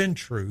love in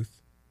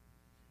truth,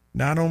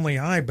 not only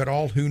I, but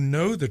all who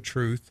know the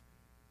truth,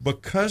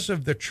 because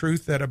of the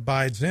truth that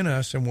abides in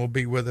us and will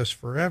be with us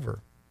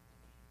forever.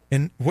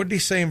 And what did he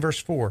say in verse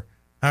 4?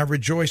 I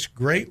rejoice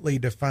greatly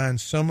to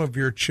find some of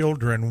your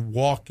children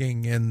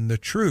walking in the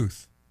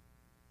truth.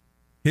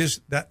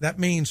 That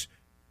means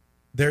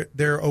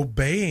they're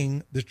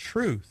obeying the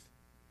truth.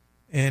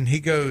 And he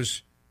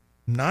goes,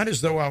 not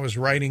as though I was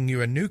writing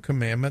you a new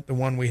commandment, the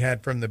one we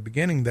had from the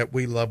beginning, that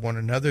we love one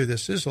another.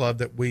 This is love,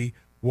 that we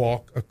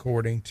walk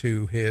according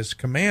to his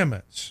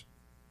commandments.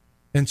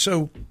 And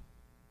so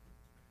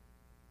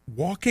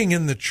walking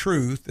in the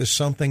truth is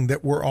something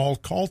that we're all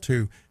called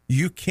to.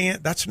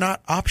 That's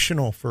not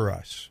optional for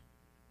us.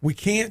 We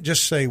can't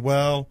just say,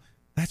 well,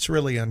 that's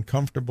really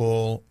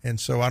uncomfortable, and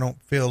so I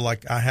don't feel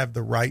like I have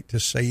the right to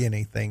say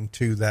anything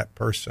to that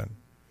person.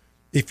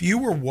 If you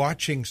were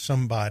watching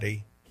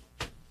somebody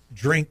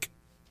drink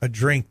a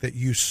drink that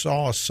you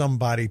saw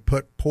somebody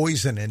put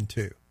poison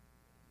into,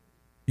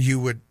 you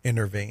would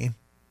intervene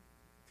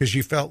because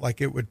you felt like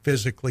it would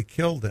physically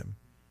kill them.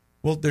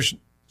 Well,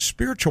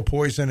 spiritual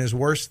poison is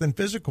worse than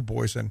physical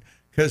poison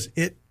because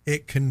it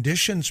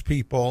conditions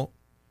people,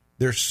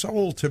 their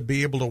soul, to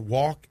be able to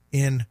walk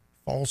in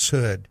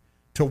falsehood,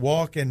 to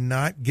walk and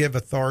not give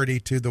authority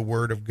to the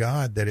word of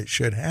God that it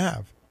should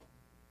have.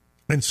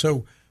 And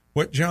so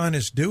what John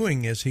is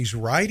doing is he's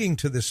writing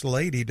to this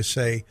lady to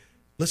say,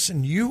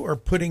 listen, you are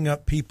putting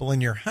up people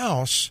in your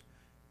house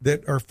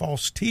that are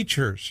false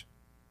teachers,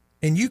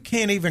 and you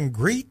can't even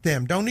greet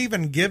them.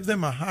 Don't give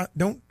them a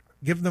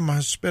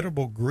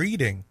hospitable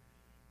greeting,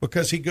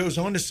 because he goes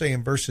on to say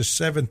in verses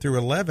 7 through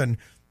 11,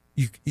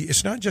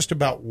 it's not just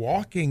about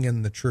walking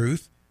in the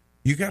truth.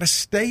 You got to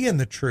stay in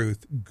the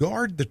truth,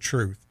 guard the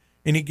truth.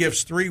 And he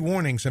gives 3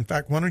 warnings. In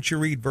fact, why don't you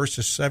read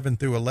verses 7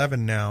 through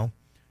 11 now?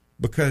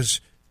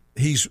 Because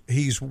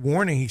he's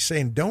warning, he's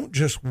saying, don't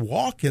just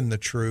walk in the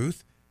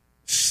truth,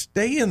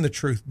 stay in the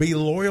truth, be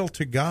loyal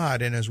to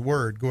God and his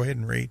word. Go ahead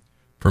and read.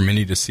 For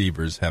many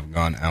deceivers have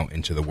gone out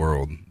into the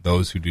world,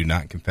 those who do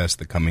not confess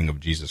the coming of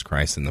Jesus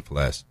Christ in the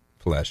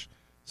flesh.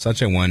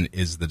 Such a one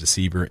is the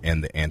deceiver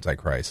and the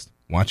Antichrist.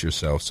 Watch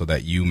yourself so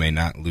that you may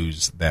not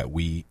lose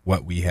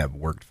what we have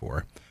worked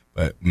for,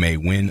 but may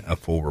win a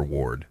full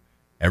reward.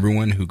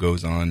 Everyone who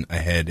goes on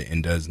ahead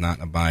and does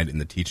not abide in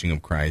the teaching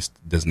of Christ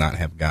does not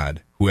have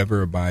God.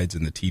 Whoever abides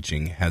in the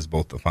teaching has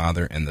both the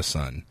Father and the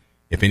Son.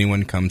 If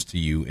anyone comes to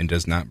you and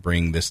does not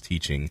bring this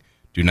teaching,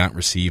 do not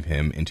receive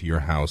him into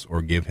your house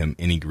or give him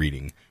any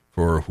greeting,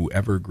 for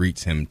whoever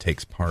greets him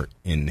takes part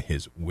in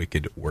his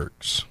wicked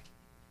works.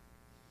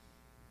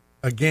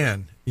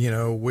 Again,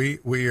 we're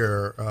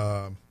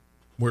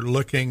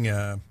looking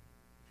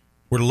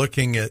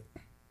at,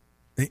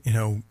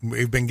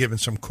 we've been given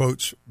some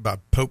quotes about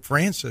Pope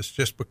Francis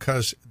just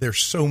because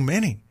there's so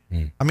many.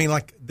 I mean,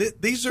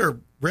 these are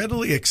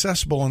readily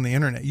accessible on the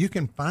internet. You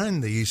can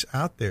find these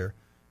out there.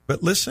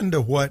 But listen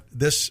to what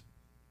this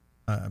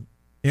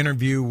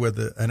interview with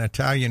an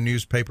Italian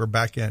newspaper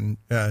back in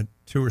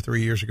 2 or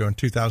 3 years ago in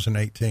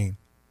 2018.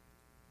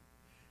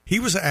 He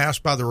was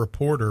asked by the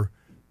reporter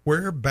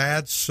where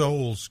bad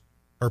souls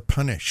are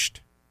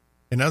punished.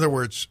 In other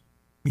words,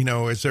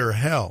 is there a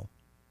hell?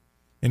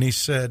 And he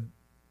said,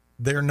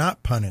 they're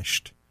not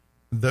punished.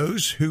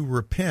 Those who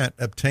repent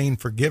obtain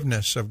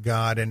forgiveness of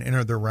God and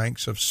enter the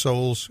ranks of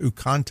souls who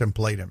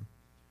contemplate him.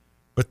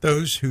 But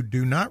those who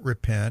do not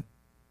repent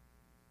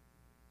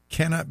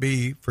cannot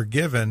be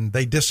forgiven.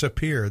 They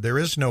disappear. There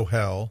is no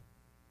hell.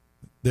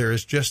 There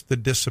is just the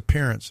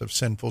disappearance of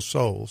sinful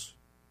souls.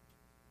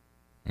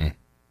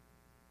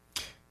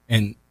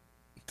 And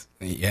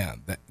yeah,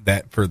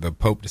 that for the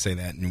Pope to say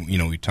that, and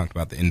we talked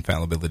about the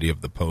infallibility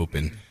of the Pope,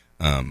 and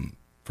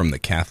from the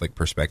Catholic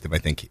perspective, I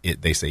think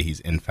they say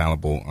he's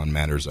infallible on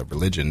matters of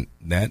religion.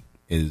 That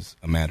is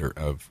a matter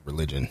of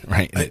religion,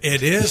 right?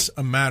 It is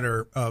a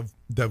matter of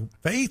the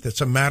faith.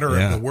 It's a matter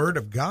of the Word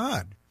of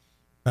God.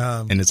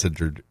 And it's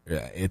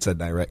a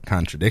direct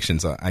contradiction.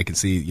 So I can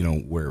see,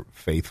 where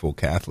faithful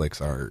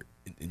Catholics are,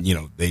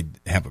 they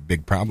have a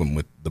big problem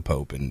with the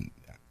Pope, and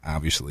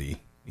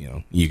obviously,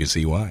 you can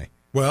see why.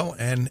 Well,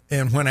 and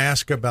when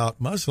asked about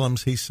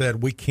Muslims, he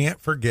said, we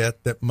can't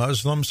forget that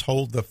Muslims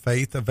hold the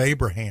faith of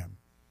Abraham,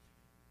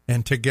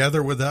 and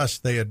together with us,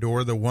 they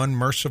adore the one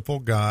merciful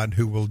God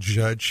who will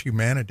judge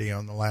humanity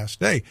on the last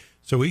day.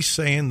 So he's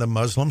saying the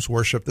Muslims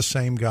worship the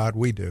same God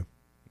we do.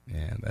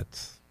 Yeah,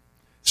 that's...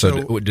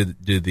 So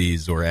did the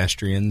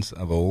Zoroastrians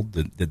of old,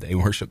 did they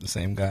worship the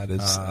same God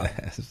as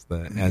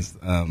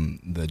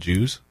the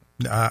Jews?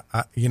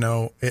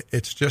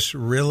 It's just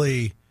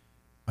really,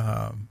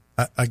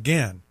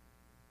 again,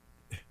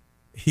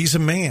 he's a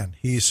man.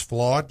 He's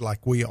flawed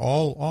like we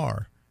all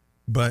are,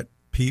 but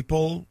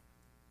people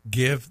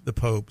give the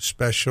Pope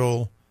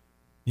special,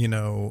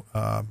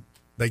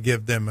 they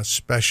give them a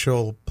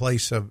special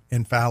place of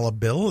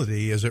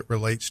infallibility as it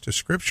relates to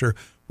Scripture,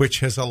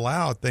 which has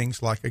allowed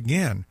things like,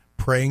 again,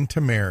 praying to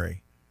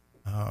Mary,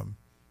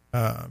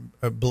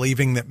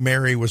 believing that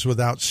Mary was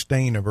without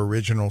stain of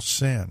original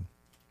sin,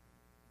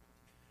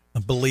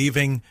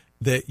 believing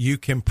that you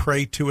can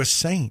pray to a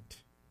saint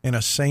and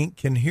a saint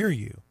can hear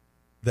you.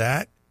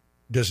 That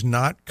does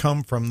not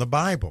come from the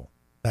Bible.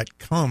 That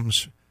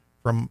comes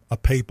from a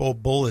papal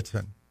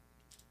bulletin,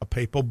 a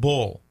papal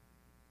bull.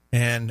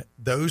 And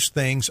those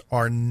things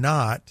are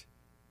not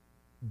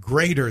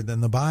greater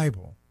than the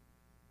Bible.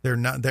 They're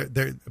not.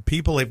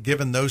 People have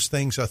given those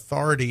things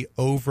authority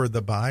over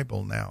the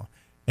Bible now,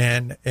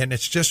 and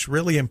it's just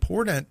really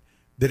important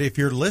that if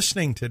you're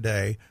listening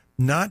today,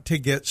 not to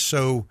get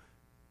so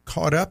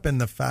caught up in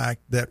the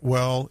fact that,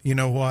 well, you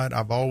know what,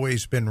 I've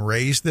always been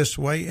raised this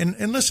way. And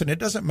listen, it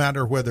doesn't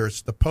matter whether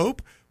it's the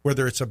Pope,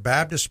 whether it's a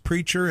Baptist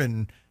preacher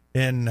in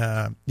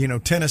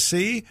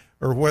Tennessee,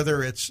 or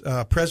whether it's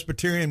a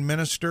Presbyterian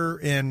minister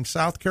in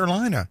South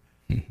Carolina.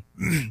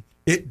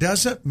 It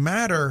doesn't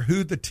matter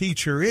who the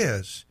teacher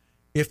is.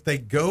 If they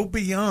go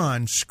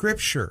beyond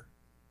Scripture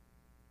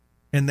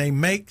and they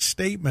make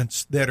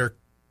statements that are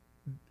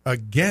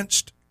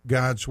against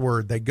God's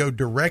Word, they go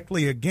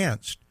directly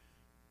against,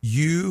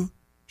 you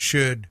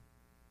should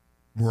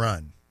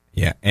run.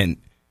 Yeah, and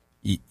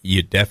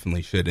you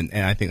definitely should. And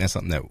I think that's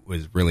something that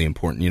was really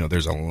important.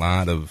 There's a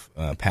lot of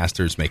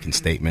pastors making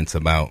statements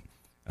about,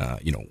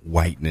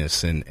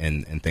 whiteness and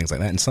things like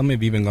that. And some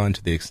have even gone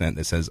to the extent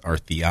that says our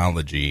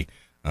theology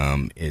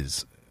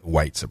is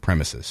white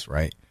supremacist,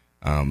 right?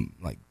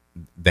 Like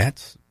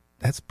that's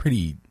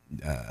pretty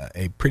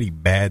a pretty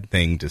bad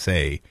thing to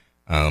say.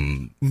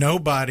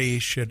 Nobody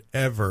should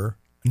ever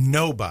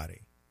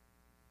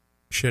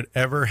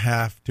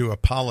have to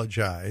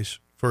apologize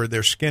for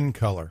their skin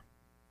color.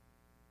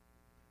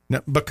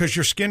 Now, because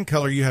your skin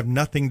color you have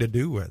nothing to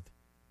do with.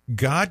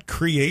 God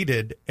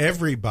created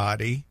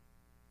everybody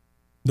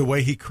the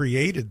way he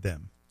created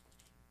them.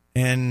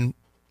 And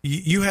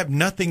you have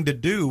nothing to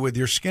do with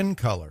your skin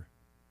color.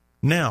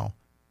 Now,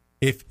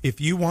 if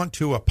you want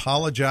to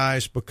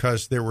apologize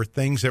because there were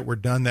things that were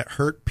done that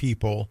hurt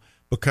people,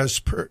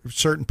 because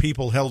certain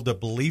people held a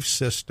belief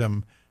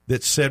system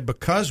that said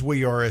because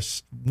we are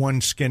one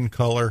skin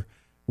color,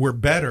 we're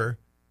better,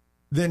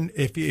 then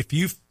if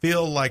you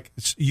feel like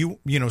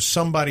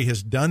somebody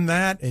has done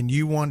that and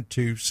you want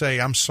to say,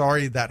 I'm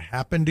sorry that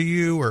happened to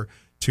you or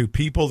to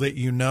people that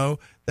you know,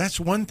 that's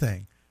one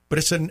thing. But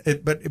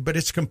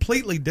it's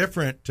completely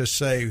different to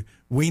say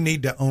we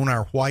need to own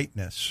our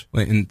whiteness.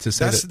 Well, and to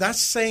say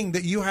that's saying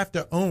that you have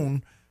to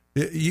own.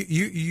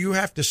 You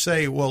have to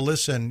say, well,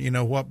 listen, you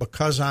know what?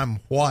 Because I'm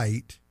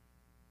white,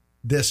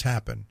 this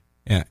happened.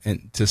 Yeah,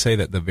 and to say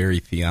that the very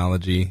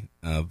theology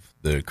of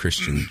the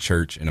Christian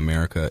church in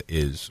America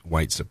is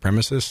white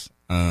supremacist,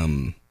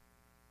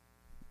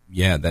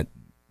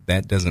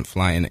 that doesn't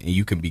fly. And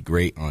you can be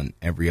great on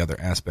every other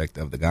aspect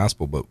of the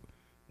gospel, but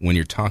when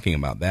you're talking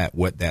about that,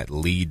 what's that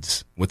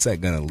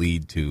going to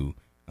lead to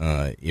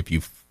if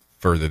you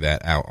further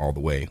that out all the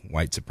way?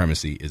 White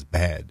supremacy is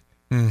bad.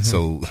 Mm-hmm.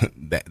 So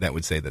that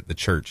would say that the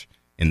church,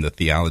 in the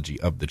theology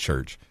of the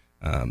church,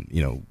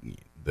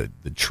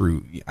 the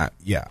true,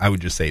 I would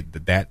just say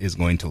that is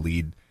going to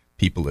lead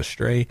people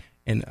astray,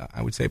 and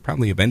I would say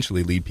probably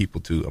eventually lead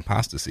people to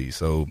apostasy.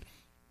 So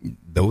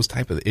those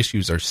type of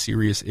issues are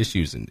serious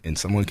issues, and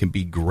someone can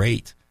be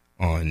great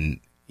on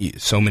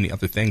so many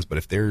other things, but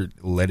if they're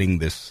letting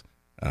this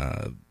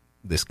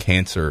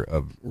cancer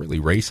of really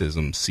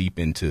racism seep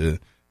into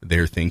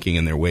their thinking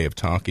and their way of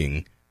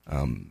talking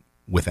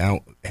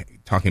without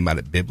talking about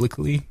it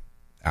biblically,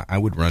 I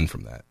would run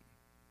from that.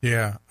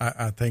 Yeah,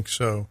 I think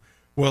so.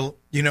 Well,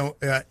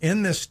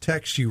 in this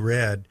text you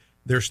read,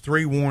 there's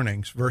 3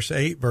 warnings, verse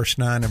 8, verse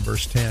 9, and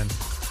verse 10.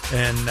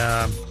 And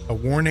a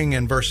warning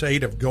in verse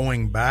 8 of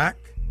going back.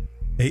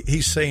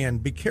 He's saying,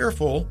 be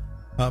careful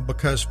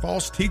because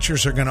false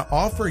teachers are going to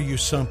offer you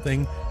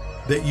something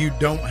that you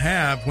don't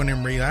have, when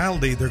in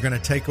reality they're going to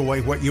take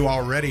away what you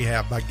already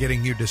have by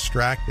getting you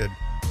distracted.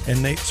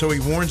 And so he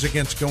warns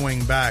against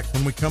going back.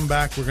 When we come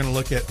back, we're going to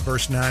look at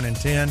verse 9 and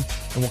 10,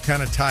 and we'll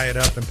kind of tie it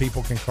up, and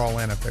people can call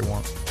in if they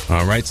want.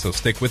 All right, so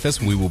stick with us.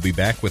 We will be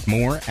back with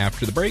more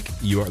after the break.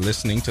 You are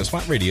listening to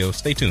SWAT Radio.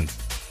 Stay tuned.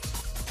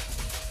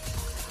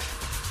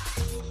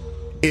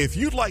 If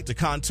you'd like to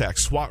contact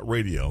SWAT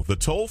Radio, the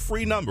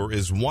toll-free number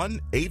is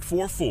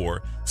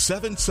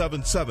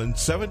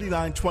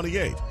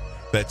 1-844-777-7928.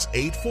 That's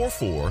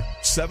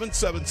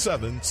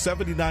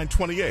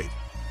 844-777-7928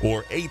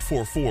 or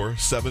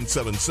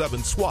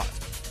 844-777-SWAT.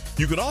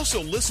 You can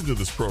also listen to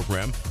this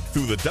program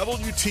through the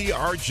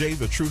WTRJ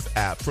The Truth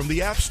app from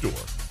the App Store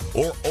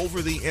or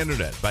over the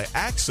internet by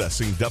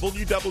accessing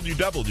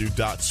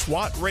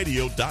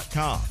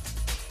www.swatradio.com.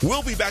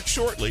 We'll be back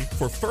shortly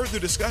for further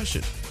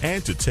discussion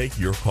and to take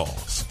your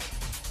calls.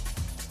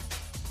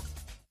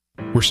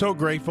 We're so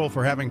grateful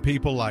for having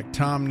people like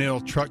Tom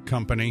Neal Truck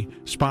Company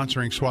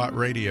sponsoring SWAT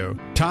Radio.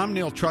 Tom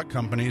Neal Truck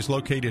Company is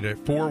located at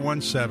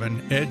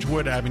 417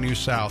 Edgewood Avenue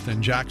South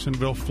in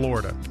Jacksonville,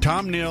 Florida.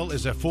 Tom Neal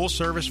is a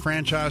full-service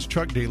franchise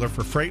truck dealer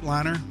for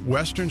Freightliner,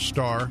 Western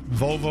Star,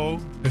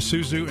 Volvo,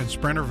 Isuzu, and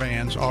Sprinter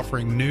vans,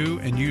 offering new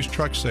and used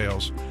truck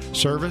sales,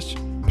 service,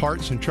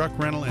 parts and truck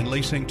rental and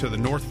leasing to the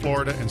North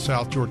Florida and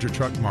South Georgia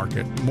truck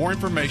market. More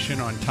information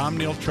on Tom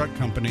Neal Truck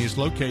Company is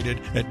located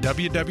at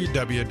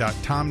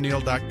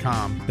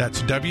www.tomneal.com.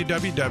 That's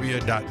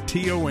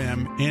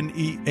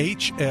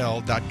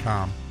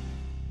www.tomnehl.com.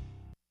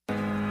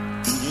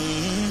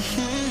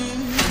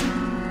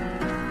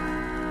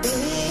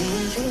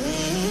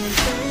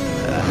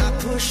 I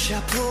push,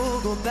 I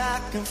pull, go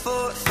back and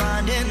forth,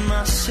 finding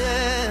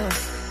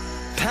myself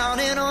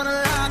pounding on a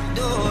locked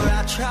door.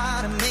 I try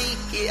to make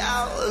it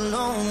out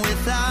alone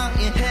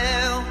without your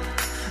help,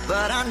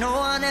 but I know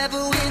I'll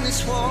never win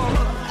this war.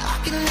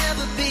 I can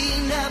never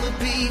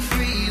be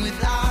free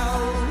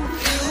without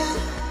you.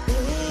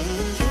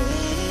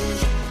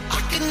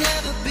 I can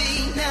never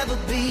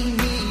be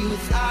me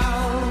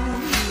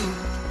without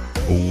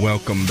you.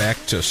 Welcome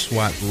back to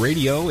SWAT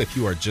Radio. If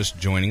you are just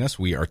joining us,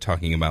 we are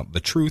talking about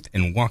the truth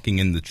and walking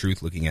in the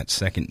truth, looking at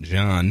 2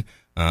 John,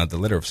 the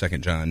letter of 2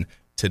 John.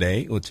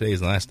 Today, well, today is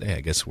the last day.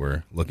 I guess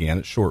we're looking at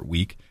it. Short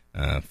week.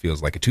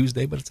 Feels like a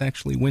Tuesday, but it's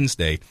actually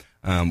Wednesday.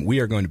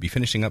 We are going to be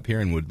finishing up here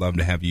and would love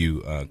to have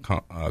you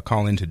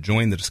call in to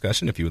join the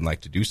discussion if you would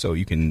like to do so.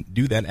 You can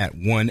do that at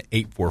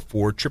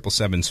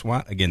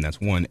 1-844-777-SWAT. Again, that's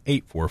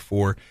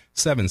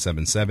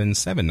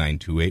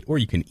 1-844-777-7928. Or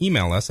you can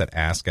email us at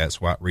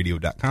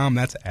ask@swatradio.com.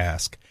 That's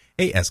ask,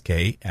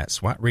 A-S-K,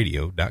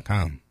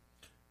 @swatradio.com.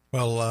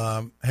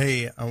 Well,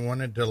 hey, I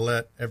wanted to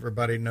let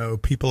everybody know,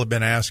 people have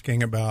been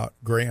asking about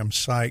Graham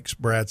Sykes,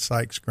 Brad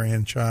Sykes'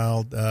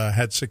 grandchild,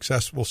 had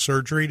successful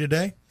surgery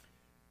today,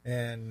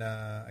 and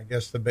I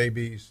guess the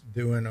baby's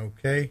doing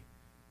okay.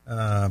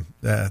 I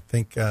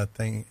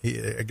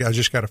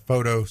just got a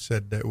photo,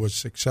 said that it was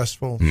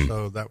successful,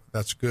 so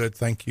that's good.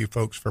 Thank you,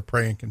 folks, for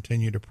praying.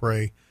 Continue to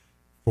pray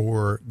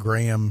for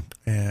Graham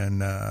and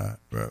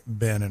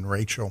Ben and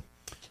Rachel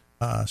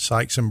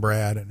Sykes and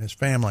Brad and his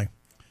family.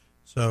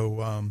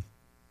 So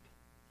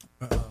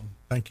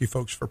thank you,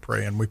 folks, for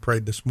praying. We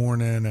prayed this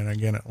morning and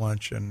again at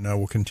lunch, and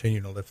we'll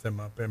continue to lift them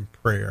up in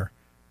prayer.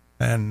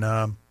 And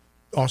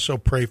also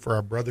pray for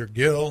our brother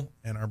Gil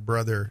and our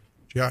brother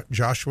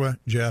Joshua,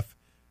 Jeff,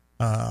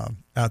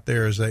 out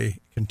there as they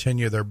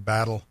continue their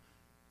battle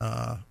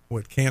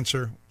with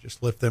cancer.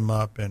 Just lift them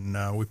up,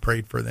 and we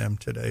prayed for them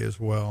today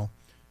as well.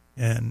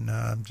 And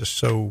I'm just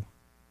so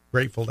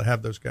grateful to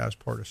have those guys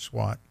part of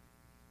SWAT.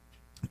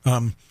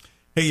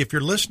 Hey, if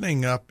you're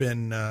listening up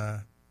in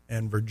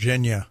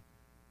Virginia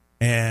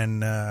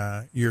and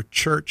your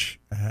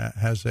church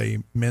has a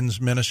men's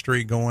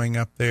ministry going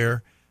up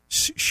there,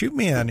 shoot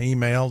me an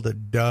email to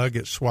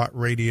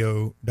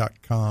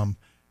doug@swatradio.com.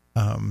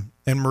 And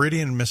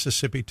Meridian,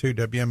 Mississippi, too,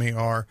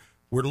 WMER.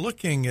 We're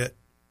looking at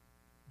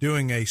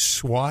doing a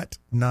SWAT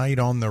night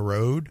on the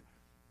road,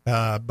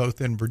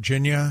 both in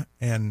Virginia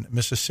and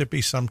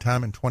Mississippi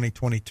sometime in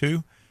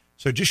 2022.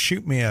 So just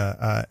shoot me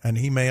an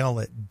email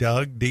at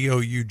Doug,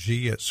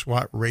 D-O-U-G,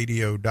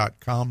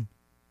 @swatradio.com,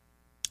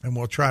 and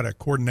we'll try to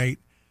coordinate.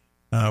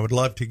 I would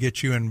love to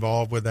get you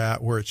involved with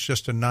that, where it's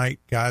just a night.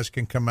 Guys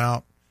can come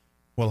out.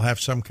 We'll have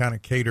some kind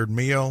of catered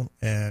meal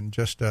and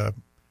just a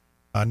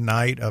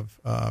night of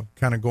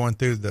kind of going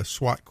through the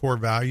SWAT core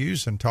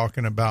values and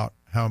talking about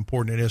how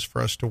important it is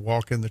for us to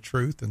walk in the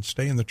truth and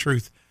stay in the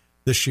truth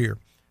this year.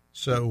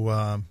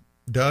 So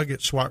Doug at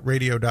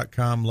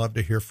SWATradio.com. Love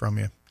to hear from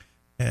you.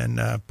 And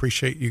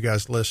appreciate you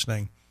guys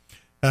listening.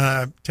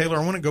 Taylor,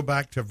 I want to go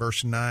back to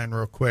verse 9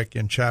 real quick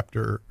in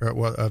chapter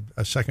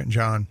 2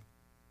 John.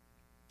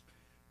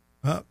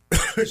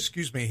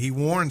 Excuse me. He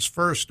warns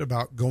first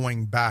about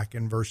going back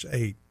in verse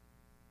 8.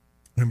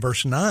 In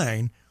verse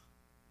 9,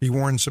 he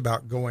warns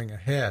about going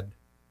ahead.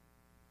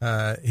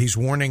 He's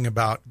warning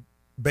about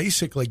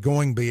basically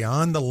going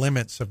beyond the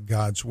limits of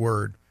God's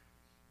word.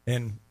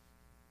 And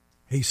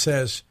he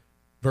says,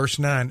 verse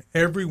 9,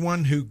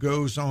 everyone who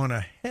goes on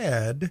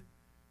ahead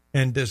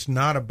and does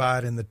not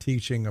abide in the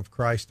teaching of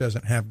Christ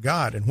doesn't have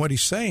God. And what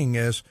he's saying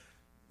is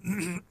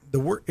the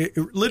word it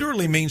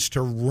literally means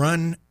to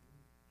run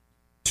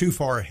too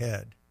far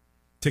ahead,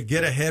 to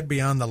get ahead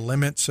beyond the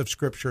limits of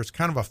Scripture. It's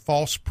kind of a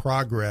false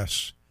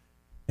progress.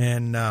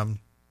 And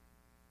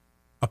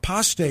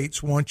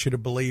apostates want you to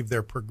believe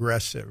they're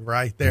progressive,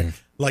 right? They're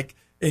like,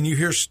 and you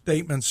hear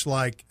statements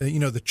like,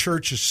 the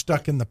church is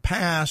stuck in the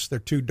past. They're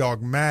too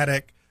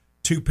dogmatic,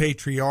 too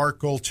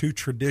patriarchal, too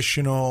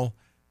traditional.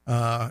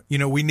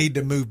 We need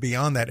to move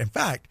beyond that. In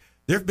fact,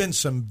 there have been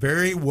some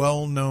very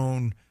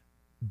well-known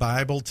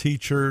Bible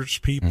teachers,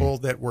 people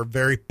that were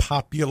very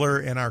popular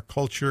in our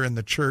culture, in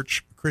the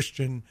church,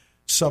 Christian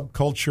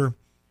subculture,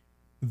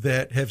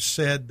 that have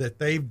said that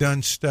they've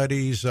done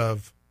studies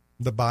of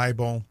the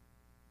Bible,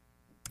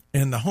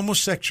 and the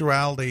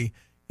homosexuality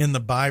in the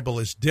Bible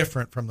is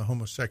different from the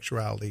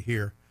homosexuality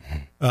here.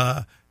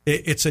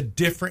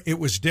 It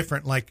was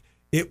different. Like,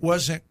 it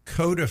wasn't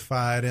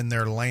codified in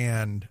their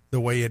land the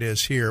way it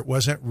is here. It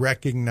wasn't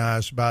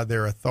recognized by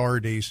their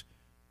authorities,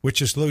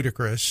 which is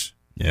ludicrous.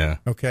 Yeah.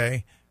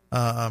 Okay.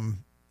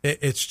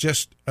 It's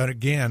just,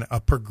 again,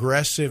 a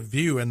progressive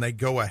view, and they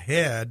go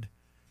ahead.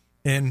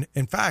 And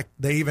in fact,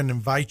 they even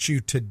invite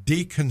you to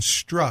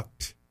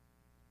deconstruct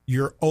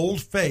your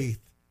old faith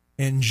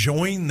and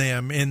join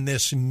them in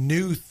this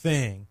new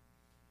thing.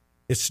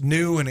 It's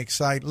new and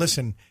exciting.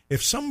 Listen,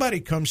 if somebody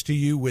comes to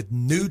you with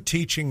new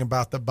teaching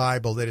about the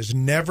Bible that has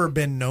never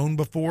been known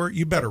before,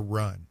 you better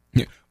run.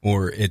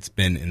 Or it's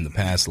been in the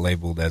past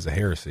labeled as a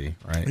heresy,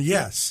 right?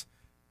 Yes.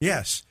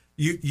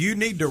 You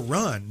need to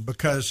run,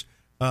 because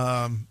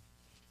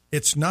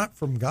it's not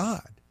from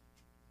God.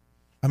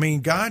 I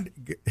mean,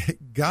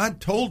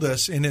 God told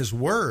us in His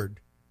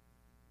Word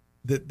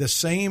that the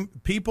same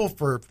people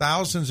for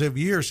thousands of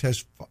years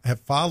have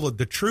followed.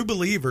 The true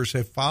believers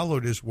have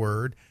followed His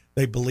Word.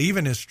 They believe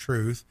in His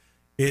truth.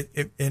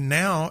 And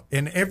now,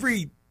 in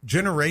every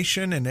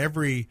generation and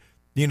every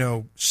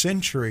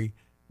century,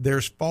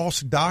 there's false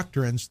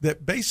doctrines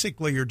that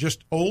basically are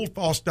just old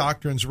false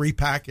doctrines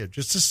repackaged.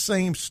 It's the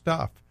same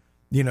stuff,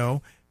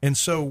 And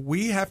so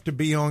we have to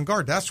be on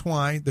guard. That's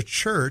why the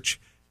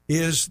church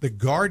is the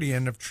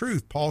guardian of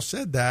truth. Paul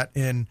said that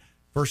in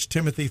 1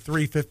 Timothy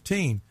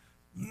 3:15.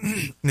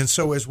 And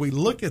so as we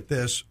look at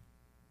this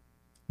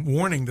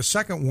warning, the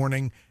second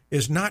warning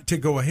is not to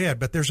go ahead,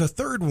 but there's a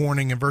third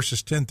warning in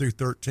verses 10 through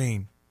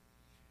 13.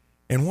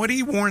 And what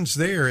he warns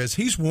there is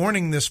he's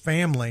warning this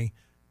family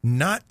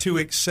not to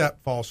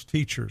accept false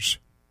teachers.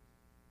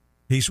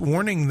 He's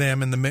warning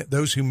them and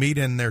those who meet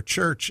in their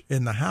church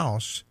in the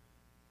house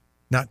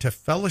not to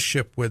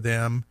fellowship with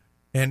them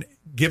and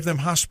give them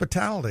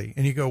hospitality.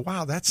 And you go,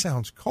 wow, that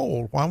sounds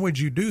cold. Why would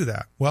you do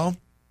that? Well,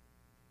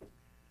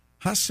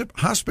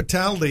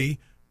 hospitality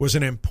was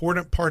an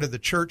important part of the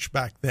church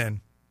back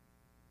then.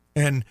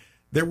 And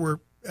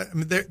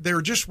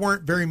there just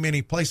weren't very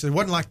many places. It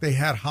wasn't like they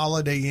had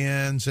Holiday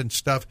Inns and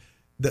stuff.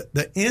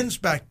 The inns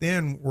back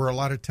then were a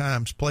lot of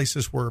times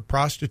places where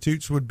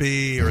prostitutes would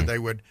be, or they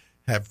would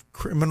have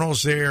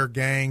criminals there,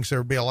 gangs. There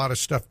would be a lot of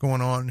stuff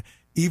going on.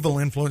 Evil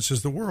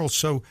influences the world.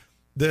 So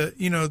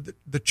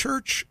the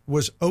church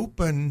was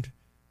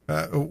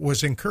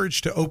was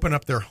encouraged to open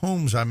up their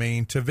homes,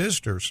 to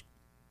visitors.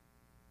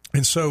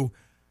 And so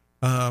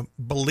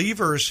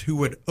believers who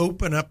would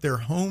open up their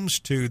homes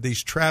to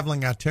these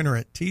traveling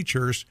itinerant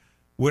teachers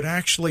would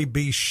actually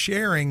be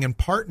sharing and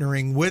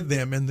partnering with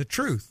them in the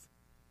truth.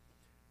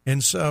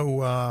 And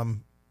so,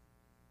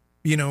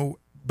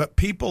 but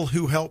people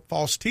who help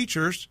false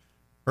teachers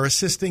are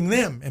assisting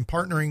them and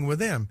partnering with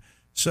them.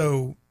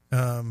 So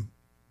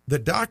the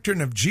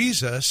doctrine of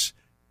Jesus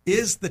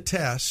is the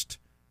test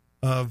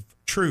of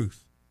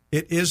truth.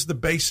 It is the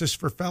basis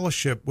for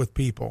fellowship with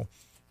people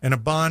and a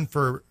bond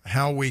for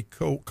how we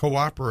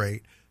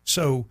cooperate.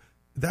 So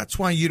that's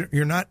why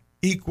you're not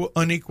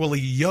unequally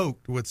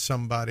yoked with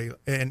somebody,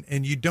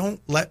 and you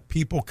don't let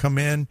people come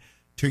in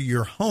to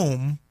your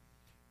home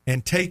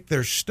and take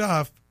their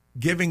stuff,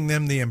 giving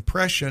them the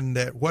impression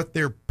that what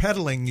they're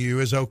peddling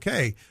you is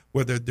okay.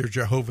 Whether they're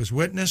Jehovah's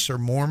Witness or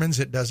Mormons,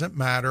 it doesn't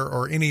matter,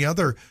 or any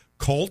other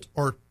cult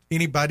or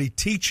anybody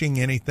teaching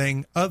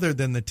anything other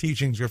than the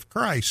teachings of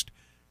Christ.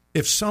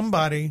 If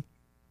somebody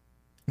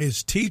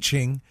is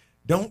teaching,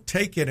 don't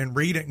take it and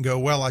read it and go,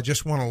 well, I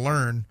just want to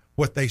learn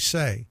what they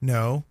say.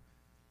 No.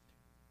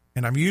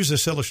 And I've used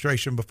this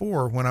illustration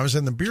before. When I was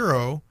in the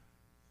Bureau,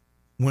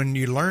 when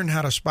you learn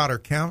how to spot a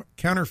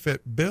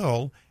counterfeit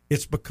bill,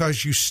 it's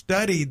because you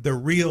studied the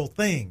real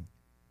thing.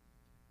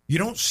 You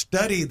don't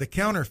study the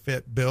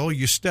counterfeit bill,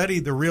 you study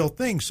the real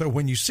thing. So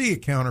when you see a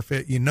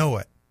counterfeit, you know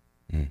it.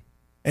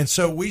 And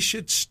so we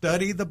should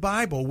study the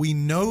Bible. We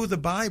know the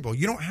Bible.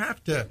 You don't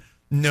have to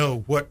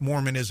know what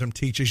Mormonism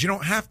teaches. You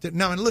don't have to.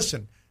 Now, and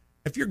listen,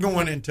 if you're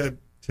going to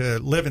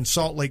live in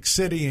Salt Lake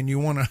City and you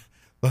want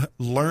to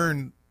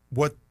learn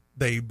what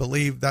they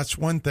believe, that's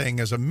one thing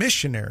as a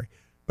missionary.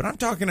 But I'm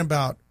talking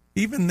about,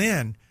 even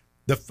then,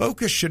 the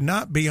focus should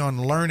not be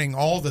on learning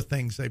all the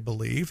things they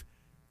believe.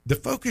 The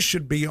focus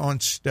should be on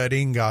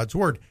studying God's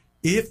Word.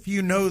 If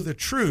you know the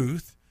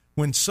truth,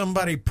 when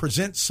somebody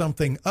presents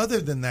something other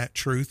than that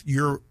truth,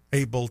 you're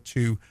able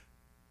to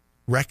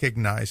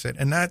recognize it.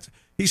 And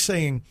he's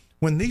saying,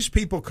 when these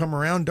people come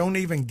around, don't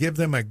even give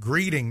them a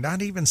greeting,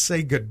 not even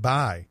say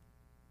goodbye,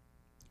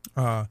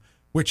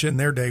 which in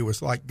their day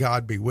was like,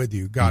 God be with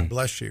you, God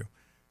bless you.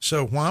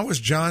 So why was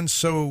John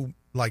so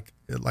like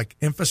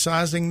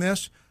emphasizing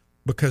this?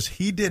 Because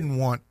he didn't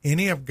want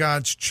any of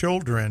God's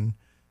children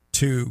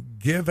to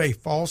give a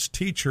false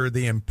teacher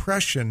the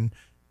impression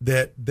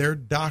that their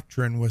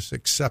doctrine was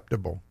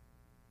acceptable.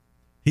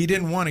 He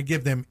didn't want to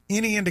give them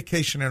any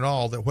indication at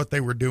all that what they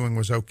were doing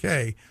was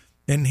okay.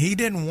 And he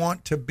didn't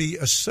want to be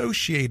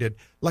associated.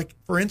 Like,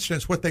 for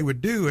instance, what they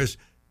would do is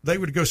they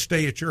would go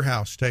stay at your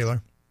house,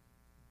 Taylor,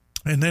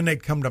 and then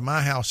they'd come to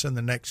my house in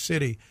the next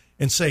city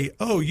and say,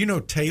 oh, you know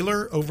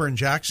Taylor over in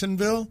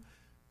Jacksonville?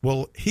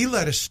 Well, he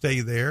let us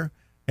stay there.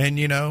 And,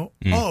 oh,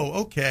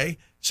 okay.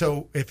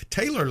 So if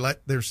Taylor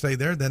let them stay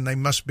there, then they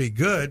must be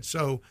good.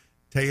 So,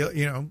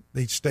 Taylor,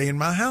 they'd stay in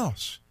my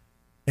house.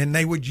 And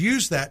they would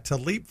use that to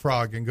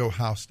leapfrog and go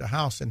house to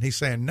house. And he's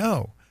saying,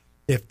 no,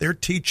 if they're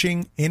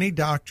teaching any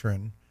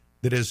doctrine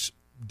that is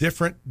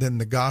different than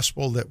the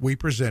gospel that we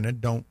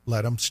presented, don't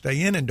let them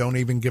stay in and don't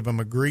even give them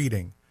a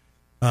greeting.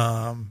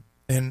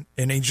 And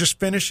he just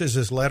finishes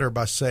his letter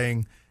by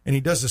saying, and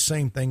he does the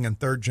same thing in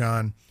 3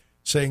 John,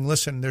 saying,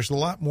 listen, there's a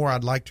lot more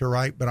I'd like to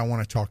write, but I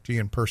want to talk to you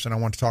in person. I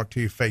want to talk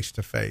to you face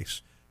to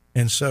face.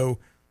 And so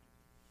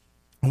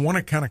I want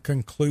to kind of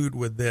conclude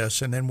with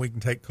this, and then we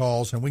can take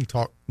calls, and we can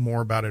talk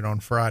more about it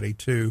on Friday,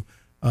 too.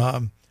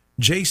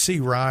 J.C.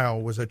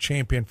 Ryle was a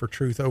champion for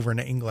truth over in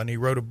England. He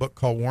wrote a book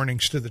called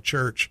Warnings to the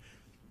Church,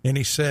 and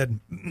he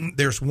said,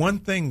 there's one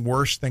thing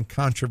worse than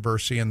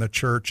controversy in the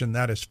church, and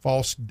that is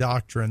false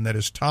doctrine that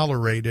is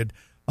tolerated,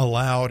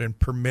 allowed, and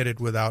permitted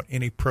without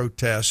any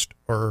protest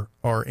or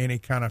any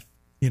kind of,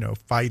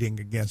 fighting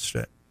against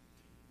it.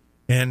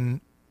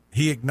 And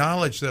he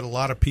acknowledged that a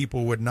lot of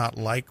people would not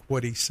like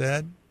what he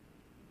said.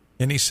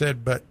 And he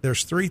said, but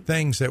there's 3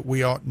 things that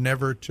we ought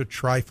never to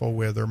trifle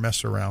with or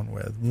mess around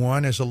with.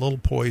 1 is a little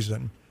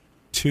poison,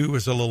 2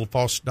 is a little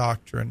false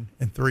doctrine,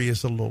 and 3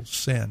 is a little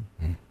sin.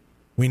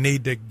 We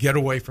need to get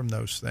away from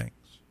those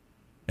things.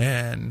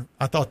 And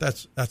I thought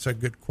that's a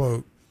good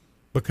quote,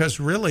 because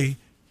really,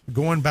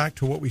 going back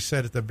to what we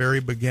said at the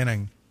very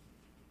beginning,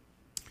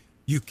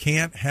 you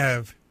can't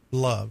have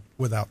love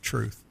without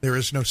truth. There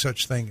is no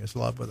such thing as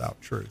love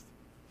without truth.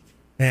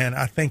 And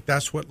I think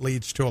that's what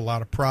leads to a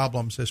lot of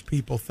problems, is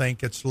people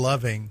think it's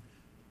loving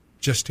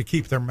just to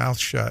keep their mouth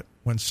shut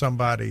when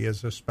somebody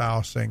is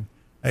espousing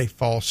a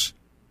false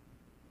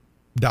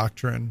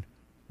doctrine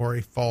or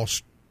a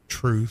false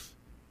truth.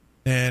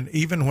 And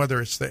even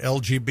whether it's the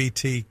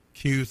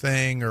LGBTQ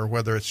thing or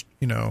whether it's,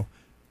 a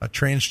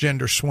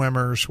transgender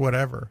swimmers,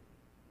 whatever.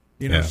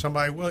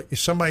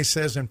 Somebody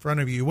says in front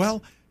of you,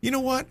 well, you know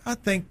what? I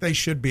think they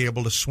should be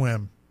able to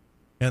swim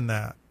in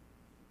that.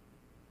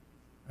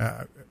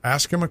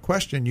 Ask them a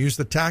question. Use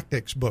the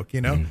tactics book,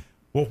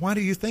 Well, why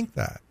do you think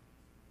that?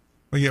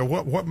 Well,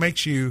 what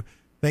makes you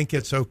think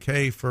it's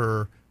okay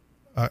for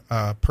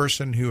a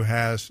person who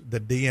has the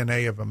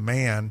DNA of a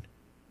man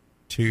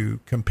to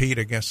compete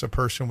against a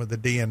person with the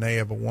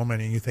DNA of a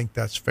woman, and you think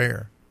that's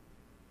fair?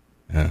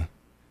 Yeah.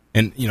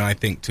 And, I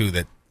think, too,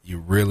 that you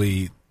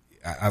really,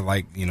 I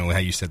like, how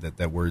you said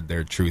that word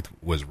there, truth,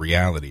 was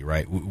reality,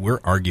 right?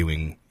 We're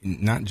arguing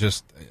not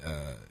just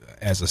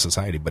as a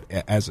society, but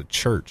as a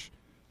church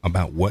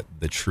about what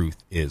the truth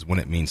is, what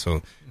it means.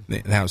 So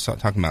I was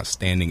talking about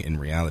standing in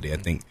reality, I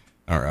think,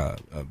 or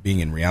being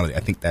in reality. I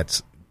think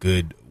that's a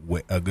good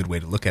way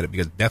to look at it,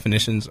 because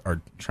definitions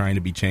are trying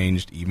to be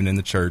changed even in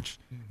the church.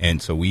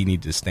 And so we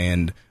need to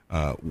stand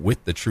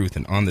with the truth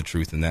and on the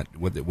truth. And that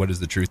what is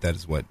the truth? That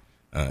is what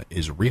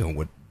is real,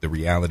 what the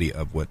reality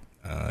of what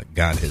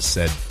God has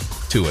said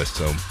to us.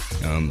 So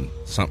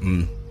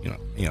something,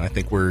 I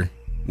think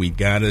we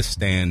got to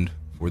stand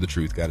for the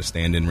truth, got to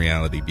stand in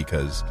reality,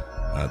 because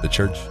the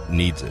church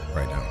needs it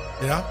right now.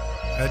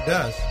 Yeah, it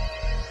does.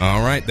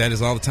 All right, that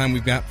is all the time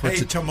we've got for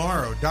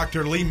tomorrow,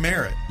 Dr. Lee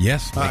Merritt.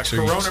 Yes, make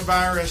sure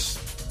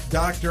coronavirus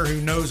doctor who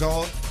knows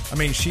all. I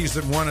mean,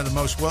 she's one of the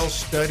most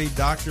well-studied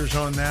doctors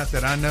on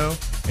that I know,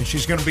 and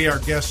she's going to be our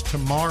guest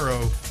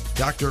tomorrow,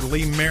 Dr.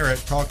 Lee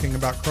Merritt, talking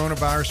about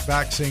coronavirus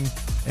vaccine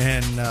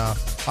and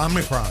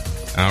Omicron.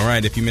 All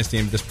right, if you missed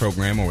any of this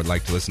program or would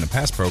like to listen to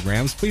past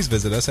programs, please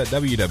visit us at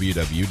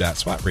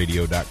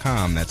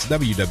www.swatradio.com. That's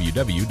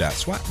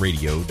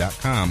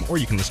www.swatradio.com. Or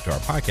you can listen to our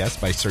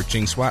podcast by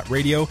searching SWAT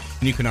Radio,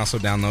 and you can also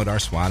download our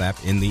SWAT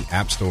app in the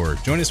App Store.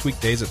 Join us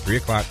weekdays at 3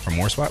 o'clock for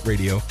more SWAT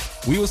Radio.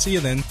 We will see you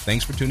then.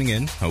 Thanks for tuning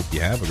in. Hope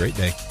you have a great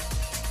day.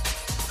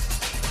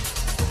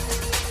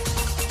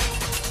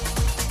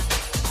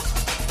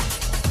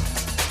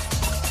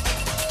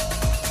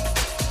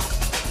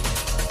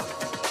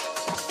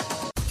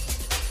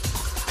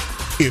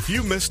 If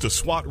you missed a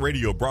SWAT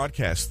radio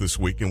broadcast this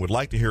week and would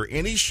like to hear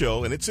any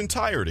show in its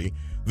entirety,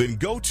 then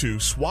go to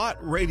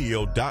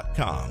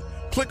SWATradio.com.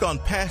 Click on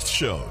past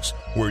shows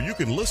where you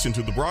can listen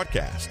to the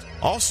broadcast.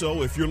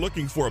 Also, if you're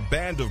looking for a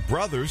band of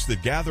brothers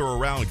that gather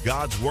around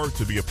God's Word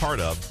to be a part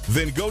of,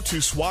 then go to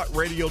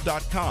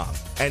SWATradio.com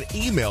and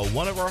email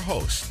one of our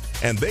hosts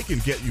and they can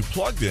get you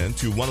plugged in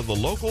to one of the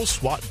local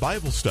SWAT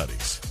Bible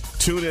studies.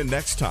 Tune in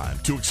next time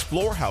to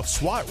explore how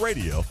SWAT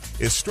Radio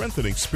is strengthening